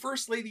 and the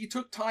First Lady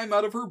took time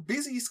out of her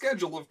busy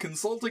schedule of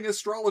consulting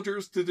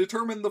astrologers to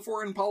determine the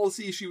foreign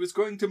policy she was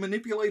going to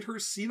manipulate her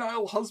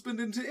senile husband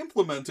into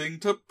implementing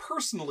to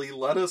personally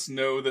let us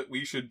know that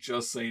we should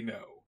just say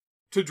no.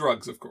 To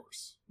drugs, of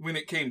course. When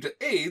it came to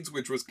AIDS,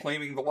 which was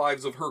claiming the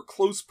lives of her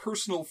close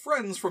personal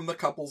friends from the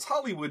couple's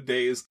Hollywood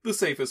days, the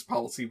safest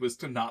policy was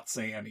to not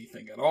say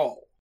anything at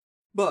all.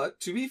 But,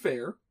 to be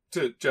fair,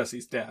 to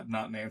Jesse's dad,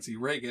 not Nancy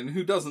Reagan,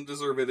 who doesn't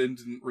deserve it and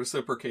didn't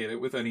reciprocate it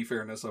with any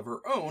fairness of her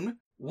own,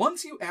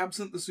 once you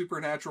absent the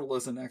supernatural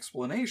as an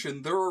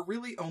explanation, there are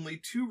really only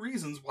 2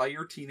 reasons why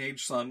your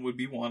teenage son would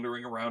be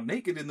wandering around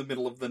naked in the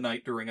middle of the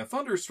night during a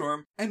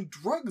thunderstorm, and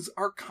drugs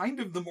are kind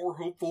of the more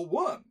hopeful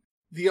one.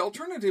 The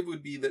alternative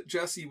would be that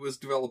Jesse was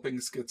developing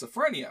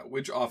schizophrenia,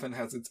 which often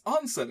has its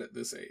onset at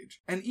this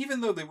age, and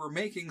even though they were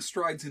making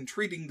strides in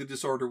treating the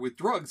disorder with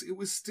drugs, it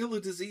was still a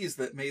disease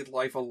that made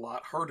life a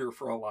lot harder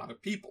for a lot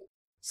of people.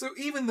 So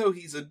even though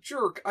he's a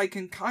jerk, I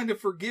can kind of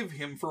forgive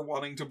him for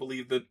wanting to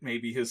believe that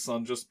maybe his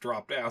son just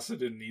dropped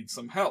acid and needs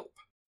some help.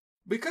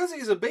 Because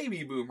he's a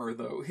baby boomer,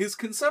 though, his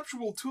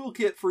conceptual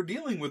toolkit for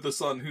dealing with a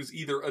son who's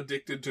either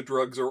addicted to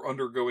drugs or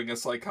undergoing a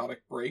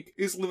psychotic break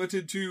is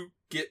limited to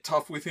get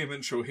tough with him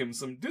and show him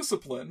some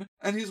discipline,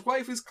 and his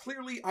wife is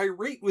clearly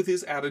irate with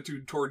his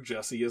attitude toward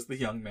Jesse as the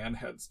young man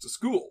heads to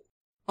school.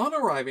 On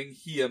arriving,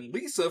 he and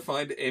Lisa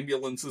find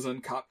ambulances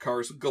and cop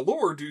cars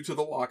galore due to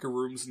the locker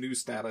room's new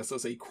status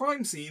as a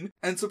crime scene,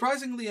 and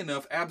surprisingly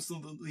enough,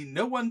 absolutely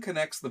no one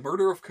connects the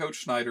murder of Coach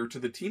Schneider to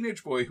the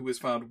teenage boy who is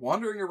found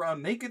wandering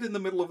around naked in the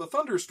middle of a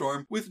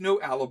thunderstorm with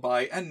no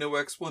alibi and no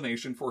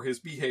explanation for his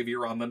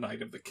behavior on the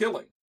night of the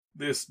killing.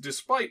 This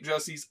despite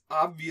Jesse's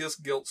obvious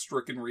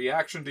guilt-stricken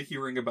reaction to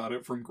hearing about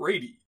it from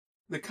Grady.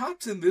 The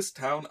cops in this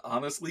town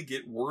honestly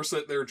get worse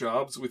at their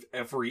jobs with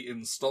every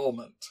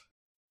installment.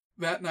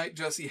 That night,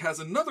 Jesse has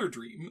another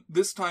dream,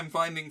 this time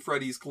finding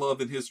Freddy's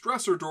glove in his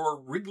dresser drawer,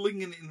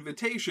 wriggling an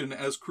invitation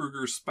as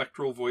Kruger's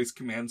spectral voice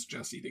commands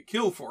Jesse to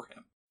kill for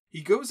him.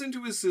 He goes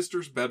into his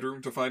sister's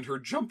bedroom to find her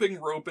jumping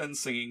rope and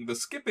singing the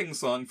skipping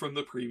song from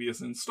the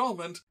previous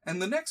installment,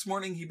 and the next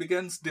morning he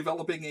begins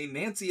developing a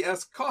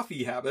Nancy-esque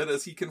coffee habit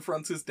as he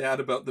confronts his dad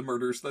about the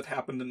murders that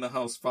happened in the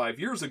house 5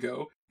 years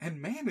ago,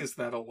 and man is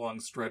that a long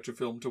stretch of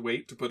film to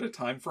wait to put a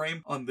time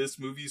frame on this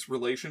movie's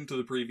relation to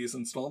the previous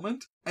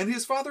installment, and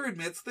his father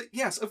admits that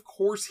yes, of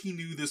course he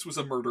knew this was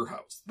a murder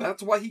house.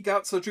 That's why he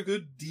got such a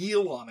good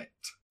deal on it.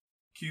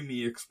 Cue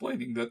me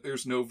explaining that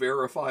there's no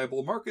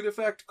verifiable market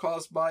effect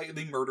caused by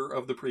the murder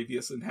of the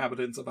previous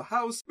inhabitants of a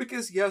house,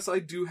 because yes, I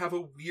do have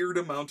a weird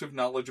amount of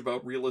knowledge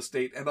about real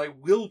estate, and I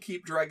will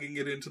keep dragging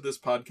it into this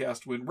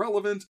podcast when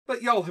relevant,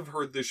 but y'all have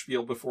heard this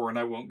spiel before and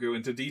I won't go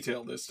into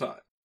detail this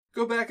time.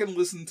 Go back and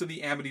listen to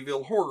the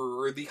Amityville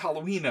Horror or the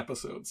Halloween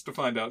episodes to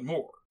find out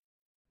more.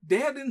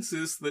 Dad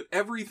insists that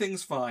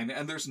everything's fine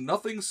and there's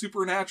nothing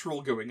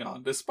supernatural going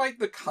on, despite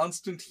the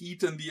constant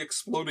heat and the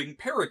exploding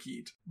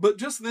parakeet, but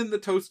just then the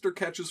toaster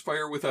catches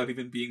fire without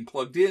even being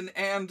plugged in,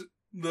 and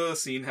the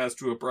scene has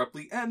to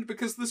abruptly end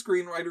because the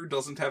screenwriter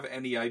doesn't have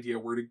any idea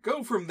where to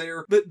go from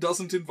there that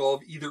doesn't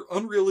involve either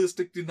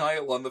unrealistic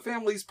denial on the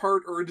family's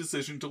part or a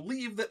decision to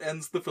leave that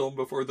ends the film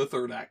before the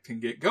third act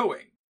can get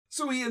going.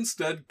 So we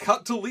instead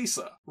cut to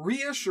Lisa,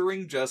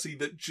 reassuring Jesse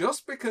that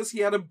just because he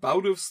had a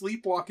bout of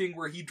sleepwalking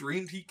where he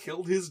dreamed he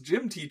killed his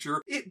gym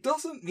teacher, it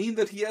doesn't mean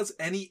that he has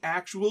any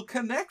actual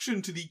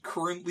connection to the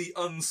currently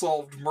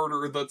unsolved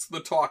murder that's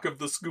the talk of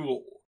the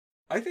school.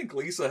 I think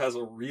Lisa has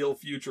a real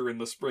future in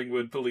the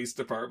Springwood Police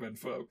Department,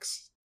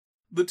 folks.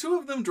 The two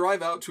of them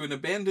drive out to an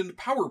abandoned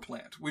power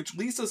plant, which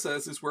Lisa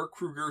says is where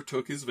Kruger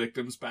took his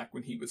victims back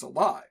when he was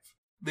alive.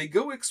 They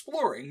go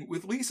exploring,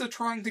 with Lisa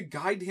trying to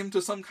guide him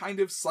to some kind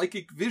of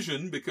psychic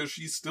vision because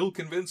she's still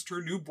convinced her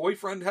new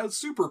boyfriend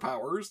has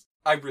superpowers.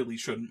 I really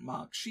shouldn't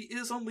mock, she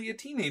is only a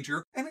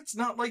teenager, and it's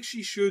not like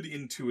she should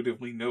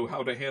intuitively know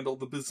how to handle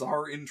the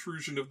bizarre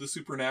intrusion of the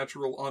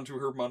supernatural onto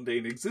her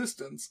mundane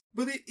existence,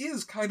 but it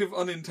is kind of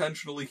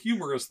unintentionally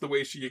humorous the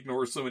way she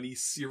ignores so many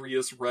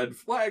serious red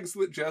flags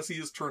that Jesse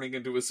is turning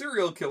into a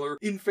serial killer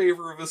in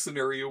favor of a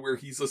scenario where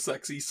he's a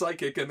sexy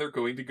psychic and they're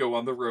going to go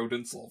on the road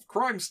and solve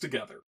crimes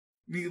together.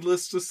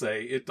 Needless to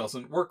say, it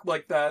doesn't work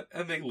like that,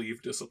 and they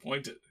leave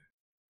disappointed.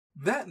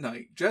 That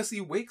night,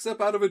 Jesse wakes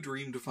up out of a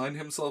dream to find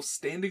himself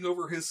standing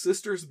over his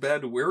sister's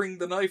bed wearing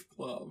the knife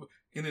glove,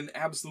 in an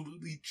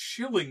absolutely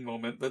chilling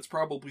moment that's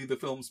probably the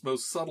film's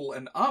most subtle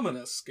and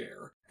ominous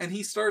scare, and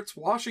he starts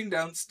washing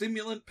down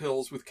stimulant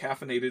pills with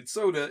caffeinated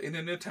soda in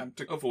an attempt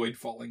to avoid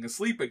falling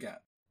asleep again.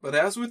 But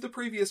as with the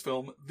previous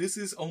film, this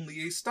is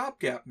only a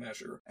stopgap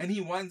measure, and he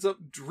winds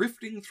up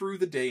drifting through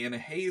the day in a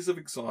haze of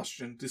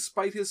exhaustion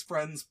despite his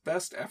friend's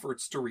best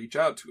efforts to reach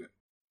out to him.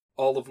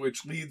 All of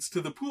which leads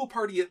to the pool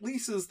party at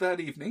Lisa's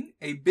that evening,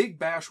 a big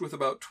bash with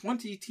about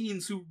 20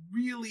 teens who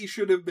really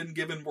should have been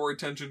given more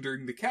attention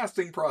during the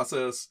casting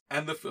process,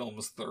 and the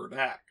film's third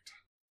act.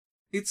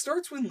 It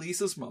starts when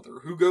Lisa's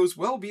mother, who goes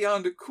well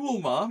beyond cool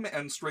mom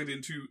and straight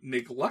into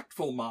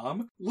neglectful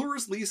mom,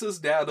 lures Lisa's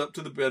dad up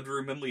to the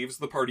bedroom and leaves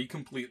the party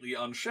completely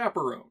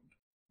unchaperoned.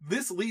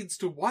 This leads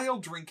to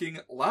wild drinking,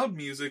 loud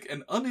music,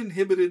 and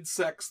uninhibited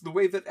sex the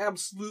way that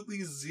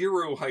absolutely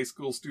zero high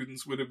school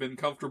students would have been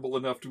comfortable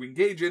enough to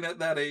engage in at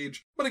that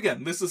age, but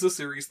again, this is a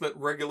series that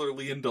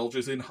regularly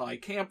indulges in high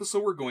camp, so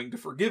we're going to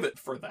forgive it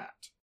for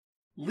that.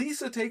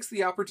 Lisa takes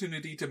the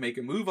opportunity to make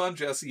a move on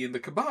Jesse in the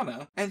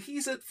cabana, and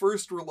he's at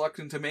first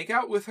reluctant to make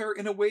out with her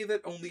in a way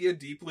that only a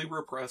deeply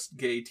repressed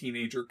gay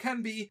teenager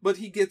can be, but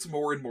he gets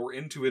more and more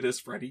into it as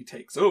Freddy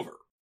takes over.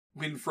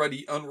 When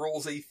Freddy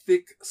unrolls a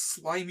thick,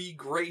 slimy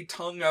gray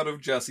tongue out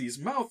of Jesse's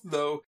mouth,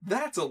 though,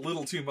 that's a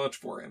little too much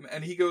for him,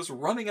 and he goes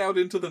running out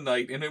into the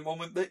night in a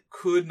moment that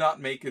could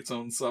not make its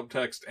own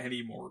subtext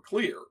any more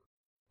clear.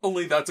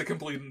 Only that's a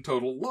complete and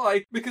total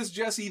lie, because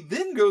Jesse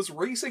then goes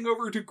racing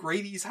over to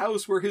Grady's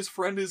house where his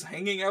friend is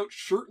hanging out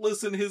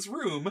shirtless in his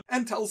room,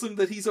 and tells him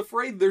that he's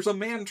afraid there's a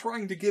man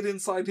trying to get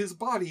inside his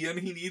body and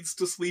he needs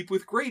to sleep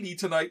with Grady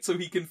tonight so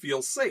he can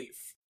feel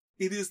safe.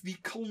 It is the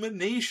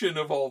culmination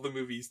of all the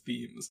movie's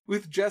themes,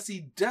 with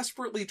Jesse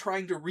desperately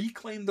trying to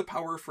reclaim the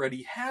power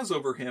Freddy has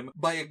over him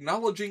by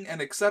acknowledging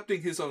and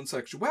accepting his own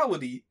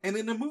sexuality, and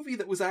in a movie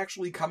that was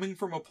actually coming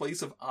from a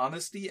place of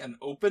honesty and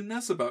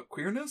openness about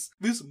queerness,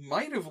 this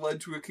might have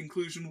led to a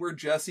conclusion where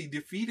Jesse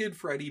defeated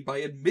Freddy by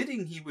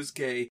admitting he was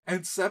gay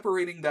and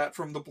separating that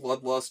from the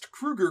bloodlust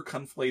Kruger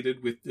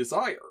conflated with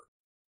desire.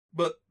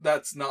 But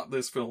that's not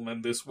this film,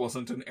 and this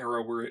wasn't an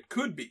era where it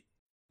could be.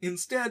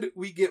 Instead,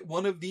 we get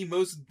one of the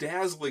most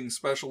dazzling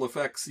special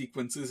effects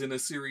sequences in a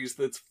series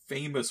that's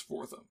famous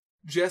for them.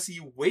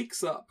 Jesse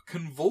wakes up,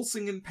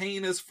 convulsing in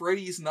pain as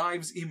Freddy's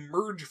knives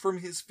emerge from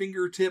his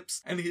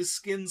fingertips and his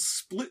skin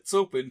splits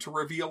open to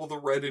reveal the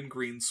red and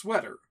green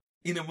sweater.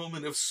 In a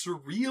moment of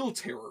surreal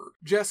terror,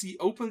 Jesse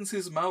opens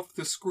his mouth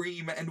to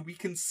scream and we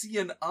can see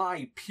an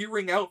eye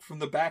peering out from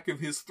the back of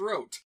his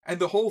throat, and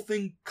the whole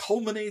thing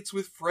culminates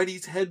with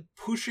Freddy's head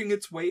pushing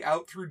its way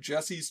out through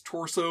Jesse's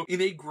torso in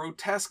a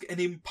grotesque and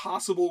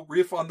impossible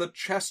riff on the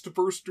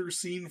chest-burster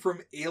scene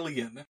from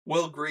Alien,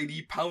 while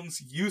Grady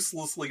pounds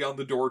uselessly on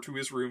the door to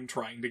his room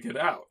trying to get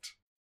out.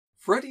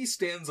 Freddy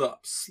stands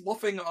up,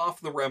 sloughing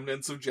off the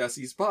remnants of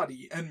Jesse's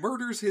body, and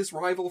murders his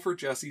rival for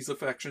Jesse's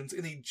affections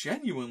in a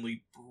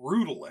genuinely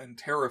brutal and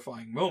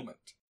terrifying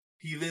moment.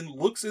 He then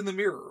looks in the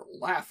mirror,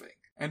 laughing,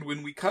 and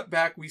when we cut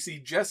back we see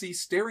Jesse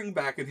staring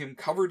back at him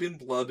covered in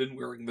blood and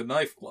wearing the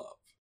knife glove.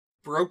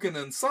 Broken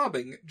and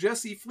sobbing,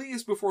 Jessie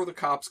flees before the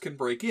cops can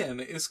break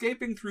in,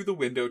 escaping through the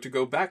window to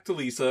go back to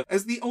Lisa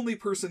as the only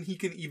person he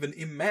can even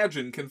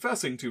imagine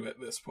confessing to at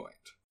this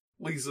point.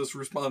 Lisa's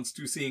response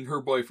to seeing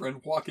her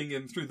boyfriend walking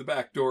in through the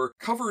back door,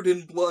 covered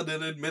in blood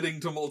and admitting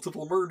to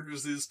multiple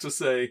murders, is to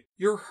say,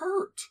 "You're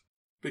hurt,"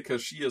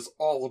 because she is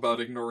all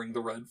about ignoring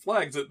the red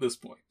flags at this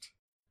point.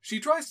 She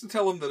tries to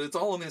tell him that it's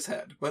all in his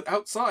head, but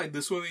outside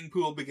the swimming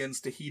pool begins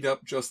to heat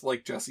up just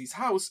like Jessie's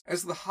house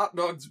as the hot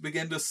dogs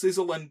begin to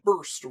sizzle and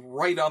burst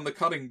right on the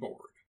cutting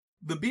board.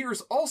 The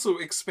beers also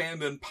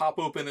expand and pop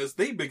open as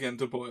they begin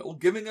to boil,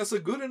 giving us a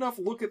good enough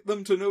look at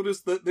them to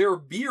notice that they're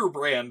beer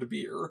brand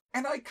beer,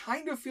 and I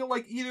kind of feel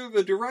like either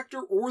the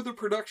director or the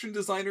production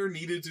designer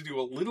needed to do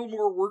a little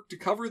more work to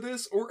cover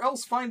this, or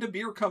else find a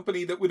beer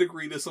company that would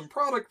agree to some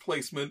product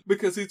placement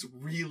because it's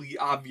really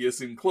obvious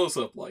in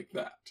close-up like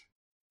that.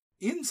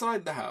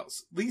 Inside the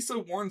house, Lisa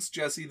warns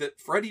Jessie that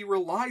Freddy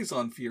relies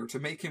on fear to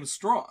make him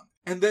strong,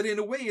 and that in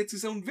a way it's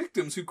his own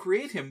victims who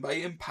create him by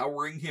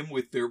empowering him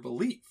with their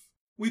belief.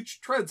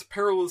 Which treads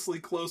perilously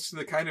close to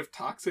the kind of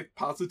toxic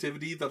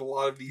positivity that a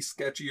lot of these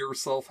sketchier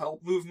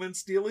self-help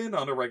movements deal in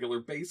on a regular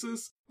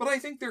basis, but I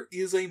think there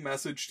is a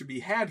message to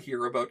be had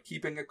here about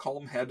keeping a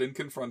calm head and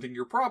confronting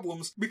your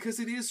problems, because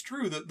it is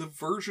true that the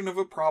version of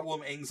a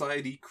problem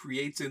anxiety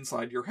creates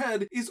inside your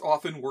head is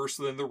often worse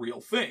than the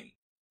real thing.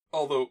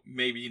 Although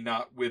maybe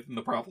not when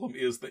the problem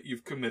is that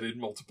you've committed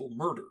multiple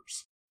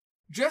murders.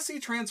 Jessie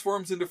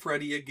transforms into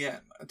Freddy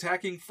again,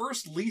 attacking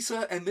first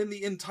Lisa and then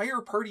the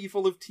entire party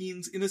full of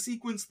teens in a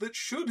sequence that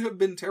should have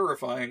been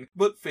terrifying,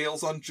 but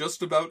fails on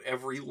just about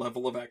every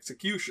level of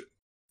execution.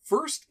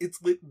 First,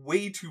 it's lit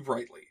way too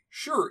brightly.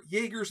 Sure,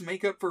 Yeager's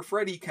makeup for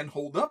Freddy can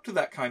hold up to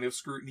that kind of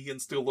scrutiny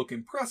and still look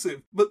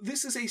impressive, but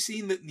this is a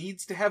scene that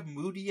needs to have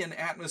moody and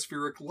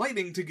atmospheric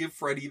lighting to give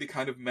Freddy the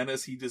kind of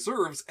menace he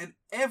deserves, and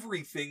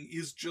everything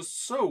is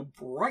just so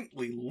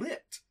brightly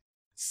lit.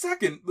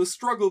 Second, the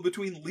struggle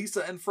between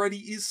Lisa and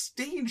Freddy is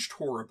staged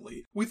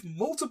horribly, with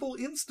multiple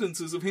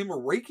instances of him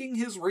raking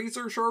his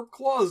razor-sharp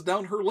claws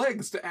down her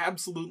legs to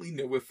absolutely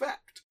no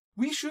effect.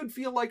 We should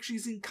feel like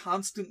she's in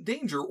constant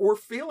danger, or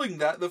failing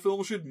that, the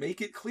film should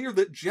make it clear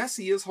that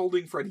Jessie is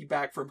holding Freddy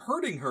back from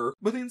hurting her,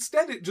 but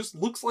instead it just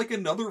looks like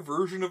another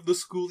version of the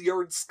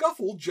schoolyard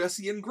scuffle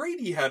Jessie and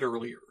Grady had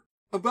earlier.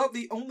 About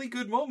the only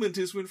good moment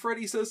is when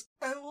Freddy says,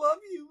 "I love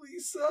you,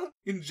 Lisa,"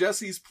 in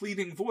Jessie's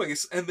pleading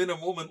voice, and then a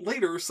moment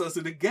later says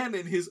it again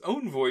in his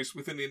own voice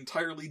with an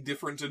entirely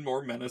different and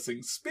more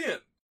menacing spin.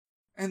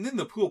 And then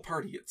the pool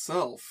party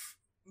itself.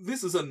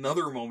 This is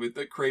another moment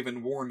that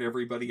Craven warned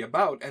everybody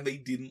about, and they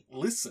didn't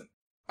listen.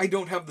 I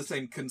don't have the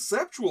same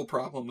conceptual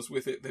problems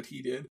with it that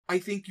he did. I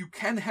think you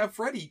can have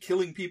Freddy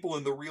killing people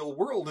in the real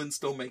world and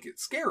still make it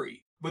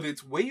scary. But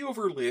it's way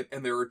overlit,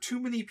 and there are too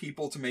many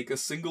people to make a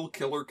single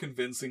killer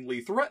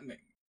convincingly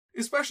threatening.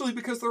 Especially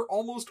because they're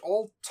almost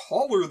all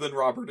taller than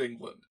Robert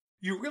Englund.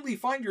 You really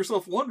find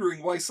yourself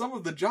wondering why some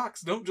of the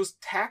jocks don't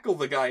just tackle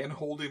the guy and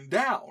hold him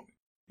down.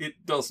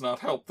 It does not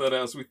help that,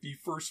 as with the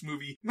first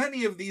movie,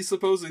 many of these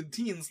supposed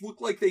teens look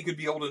like they could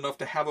be old enough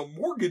to have a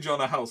mortgage on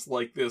a house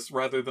like this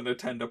rather than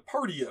attend a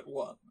party at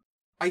one.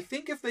 I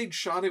think if they'd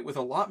shot it with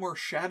a lot more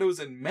shadows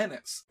and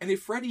menace, and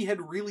if Freddy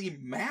had really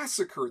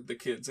massacred the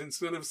kids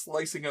instead of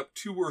slicing up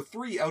 2 or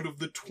 3 out of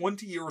the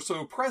 20 or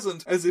so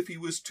present as if he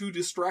was too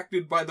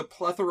distracted by the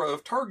plethora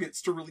of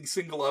targets to really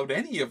single out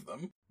any of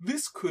them,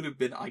 this could have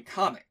been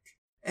iconic.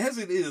 As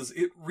it is,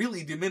 it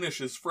really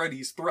diminishes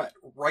Freddy's threat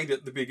right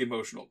at the big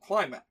emotional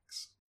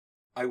climax.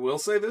 I will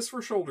say this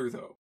for Shoulder,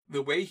 though.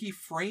 The way he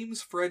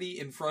frames Freddy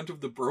in front of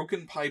the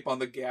broken pipe on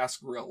the gas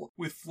grill,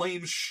 with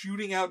flames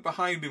shooting out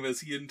behind him as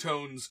he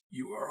intones,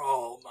 "You are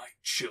all my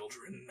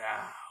children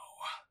now,"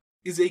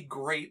 is a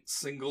great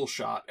single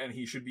shot, and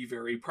he should be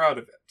very proud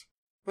of it.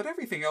 But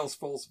everything else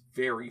falls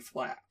very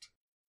flat.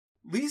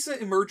 Lisa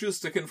emerges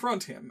to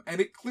confront him,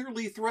 and it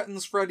clearly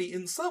threatens Freddy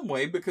in some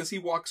way because he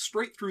walks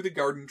straight through the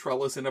garden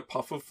trellis in a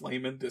puff of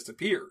flame and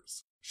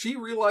disappears. She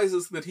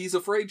realizes that he's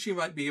afraid she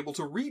might be able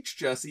to reach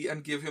Jessie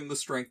and give him the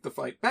strength to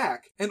fight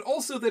back, and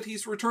also that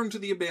he's returned to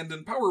the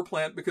abandoned power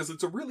plant because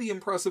it's a really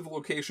impressive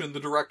location the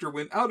director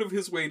went out of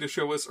his way to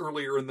show us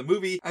earlier in the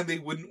movie, and they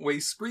wouldn't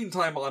waste screen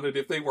time on it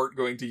if they weren't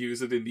going to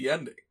use it in the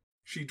ending.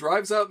 She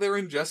drives out there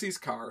in Jessie's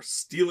car,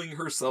 steeling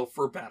herself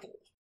for battle.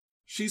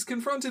 She's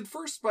confronted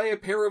first by a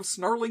pair of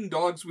snarling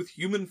dogs with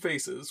human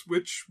faces,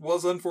 which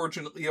was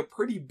unfortunately a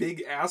pretty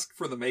big ask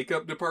for the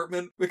makeup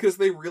department, because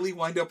they really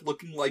wind up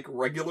looking like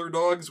regular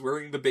dogs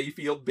wearing the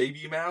Bayfield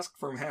baby mask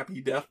from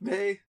Happy Death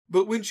Day.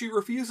 But when she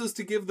refuses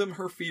to give them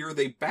her fear,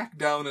 they back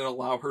down and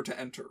allow her to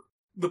enter.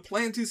 The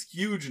plant is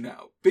huge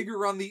now,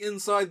 bigger on the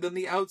inside than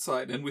the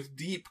outside, and with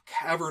deep,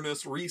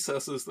 cavernous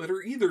recesses that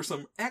are either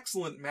some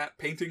excellent matte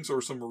paintings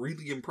or some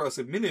really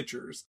impressive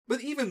miniatures.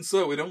 But even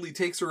so, it only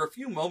takes her a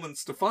few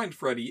moments to find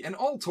Freddy, and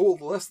all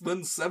told less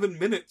than 7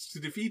 minutes to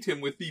defeat him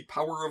with the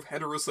power of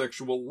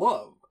heterosexual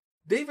love.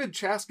 David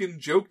Chaskin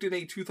joked in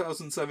a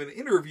 2007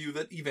 interview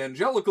that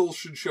evangelicals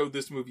should show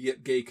this movie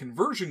at gay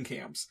conversion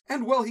camps,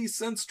 and while he's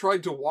since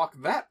tried to walk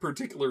that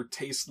particular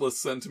tasteless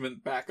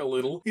sentiment back a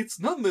little, it's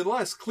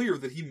nonetheless clear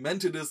that he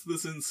meant it as the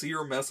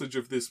sincere message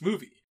of this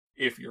movie.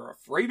 If you're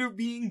afraid of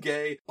being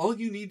gay, all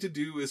you need to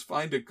do is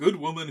find a good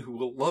woman who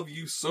will love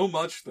you so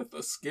much that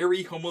the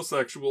scary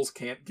homosexuals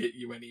can't get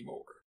you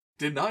anymore.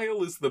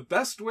 Denial is the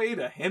best way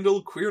to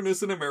handle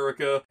queerness in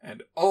America,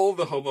 and all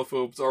the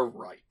homophobes are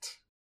right.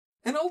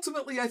 And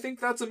ultimately, I think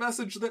that's a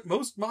message that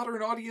most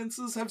modern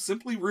audiences have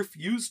simply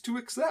refused to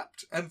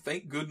accept, and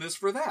thank goodness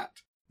for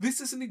that. This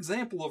is an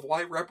example of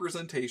why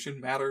representation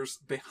matters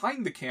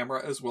behind the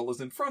camera as well as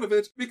in front of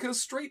it,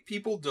 because straight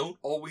people don't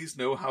always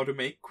know how to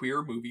make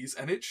queer movies,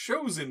 and it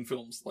shows in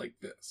films like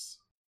this.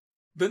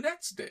 The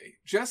next day,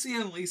 Jesse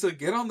and Lisa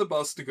get on the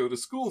bus to go to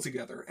school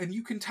together, and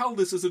you can tell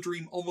this is a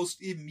dream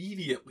almost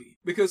immediately,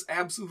 because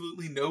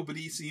absolutely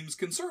nobody seems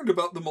concerned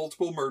about the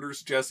multiple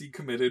murders Jesse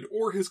committed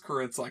or his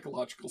current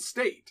psychological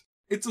state.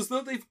 It's as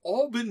though they've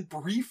all been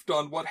briefed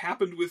on what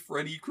happened with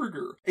Freddy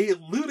Krueger, a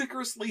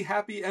ludicrously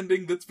happy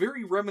ending that's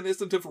very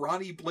reminiscent of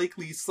Ronnie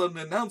Blakely's sudden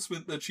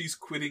announcement that she's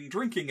quitting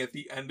drinking at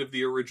the end of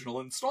the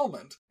original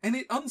installment, and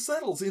it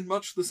unsettles in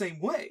much the same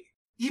way.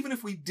 Even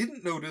if we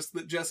didn't notice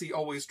that Jesse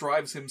always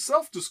drives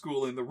himself to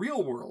school in the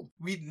real world,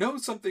 we'd know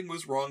something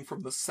was wrong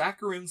from the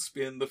saccharine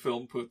spin the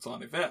film puts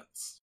on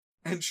events.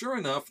 And sure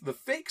enough, the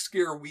fake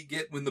scare we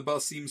get when the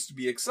bus seems to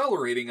be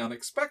accelerating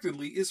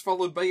unexpectedly is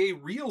followed by a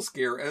real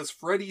scare as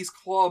Freddy's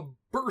claw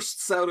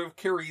bursts out of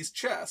Carrie's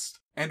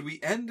chest, and we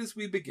end as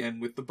we begin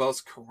with the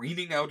bus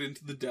careening out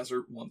into the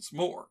desert once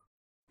more.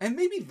 And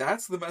maybe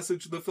that's the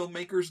message the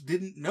filmmakers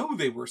didn't know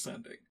they were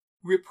sending.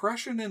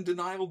 Repression and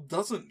denial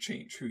doesn't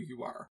change who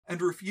you are, and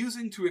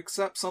refusing to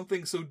accept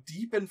something so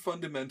deep and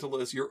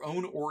fundamental as your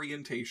own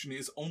orientation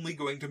is only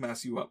going to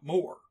mess you up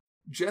more.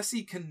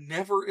 Jesse can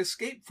never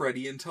escape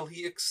Freddy until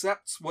he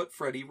accepts what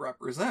Freddy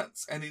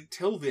represents, and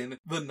until then,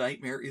 the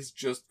nightmare is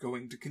just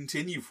going to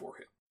continue for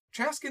him.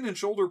 Chaskin and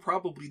Shoulder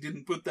probably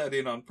didn't put that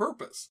in on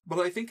purpose, but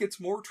I think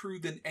it's more true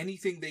than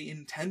anything they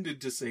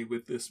intended to say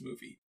with this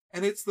movie,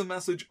 and it's the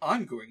message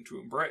I'm going to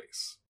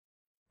embrace.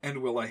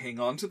 And will I hang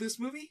on to this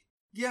movie?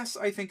 Yes,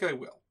 I think I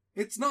will.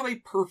 It's not a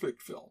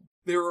perfect film.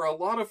 There are a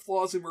lot of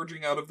flaws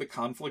emerging out of the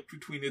conflict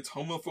between its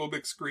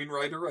homophobic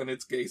screenwriter and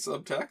its gay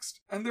subtext,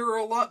 and there are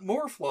a lot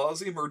more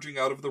flaws emerging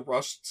out of the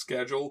rushed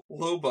schedule,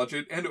 low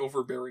budget, and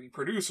overbearing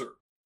producer.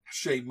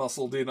 Shea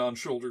muscled in on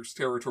Shoulder's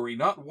territory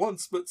not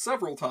once but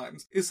several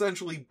times,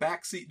 essentially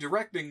backseat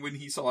directing when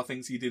he saw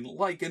things he didn't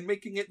like and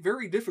making it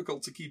very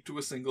difficult to keep to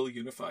a single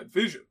unified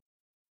vision.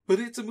 But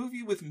it's a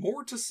movie with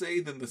more to say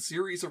than the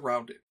series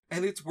around it,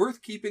 and it's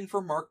worth keeping for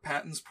Mark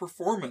Patton's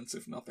performance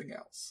if nothing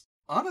else.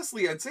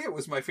 Honestly, I'd say it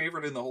was my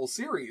favorite in the whole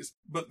series,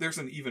 but there's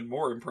an even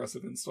more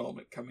impressive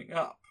installment coming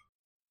up.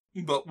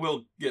 But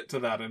we'll get to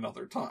that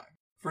another time.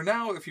 For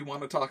now, if you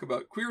want to talk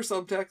about queer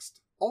subtext,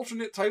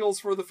 alternate titles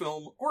for the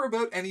film, or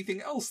about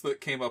anything else that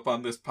came up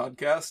on this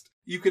podcast,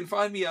 you can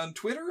find me on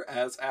Twitter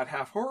as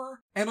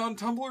 @halfhorror, and on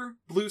Tumblr,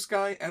 Blue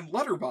Sky, and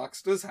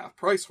Letterboxd as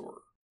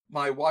halfpricehorror.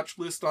 My watch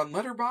list on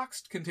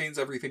Letterboxd contains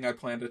everything I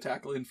plan to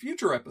tackle in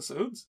future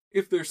episodes.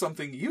 If there's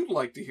something you'd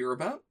like to hear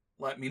about,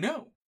 let me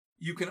know.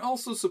 You can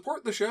also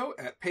support the show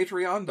at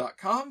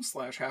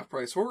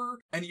patreon.com/halfpricehorror,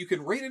 and you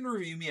can rate and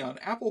review me on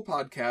Apple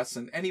Podcasts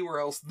and anywhere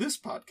else this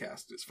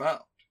podcast is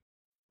found.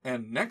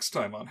 And next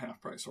time on Half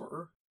Price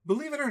Horror,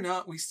 believe it or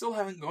not, we still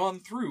haven't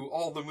gone through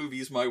all the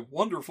movies my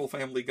wonderful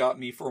family got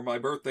me for my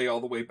birthday all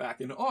the way back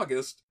in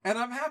August, and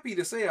I'm happy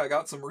to say I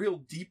got some real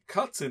deep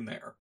cuts in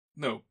there.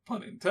 No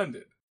pun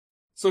intended.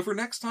 So for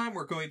next time,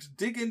 we're going to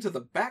dig into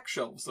the back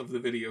shelves of the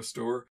video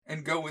store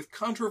and go with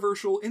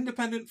controversial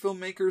independent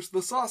filmmakers the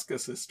Soska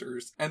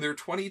sisters and their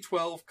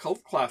 2012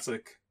 cult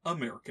classic,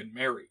 American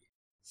Mary.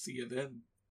 See you then.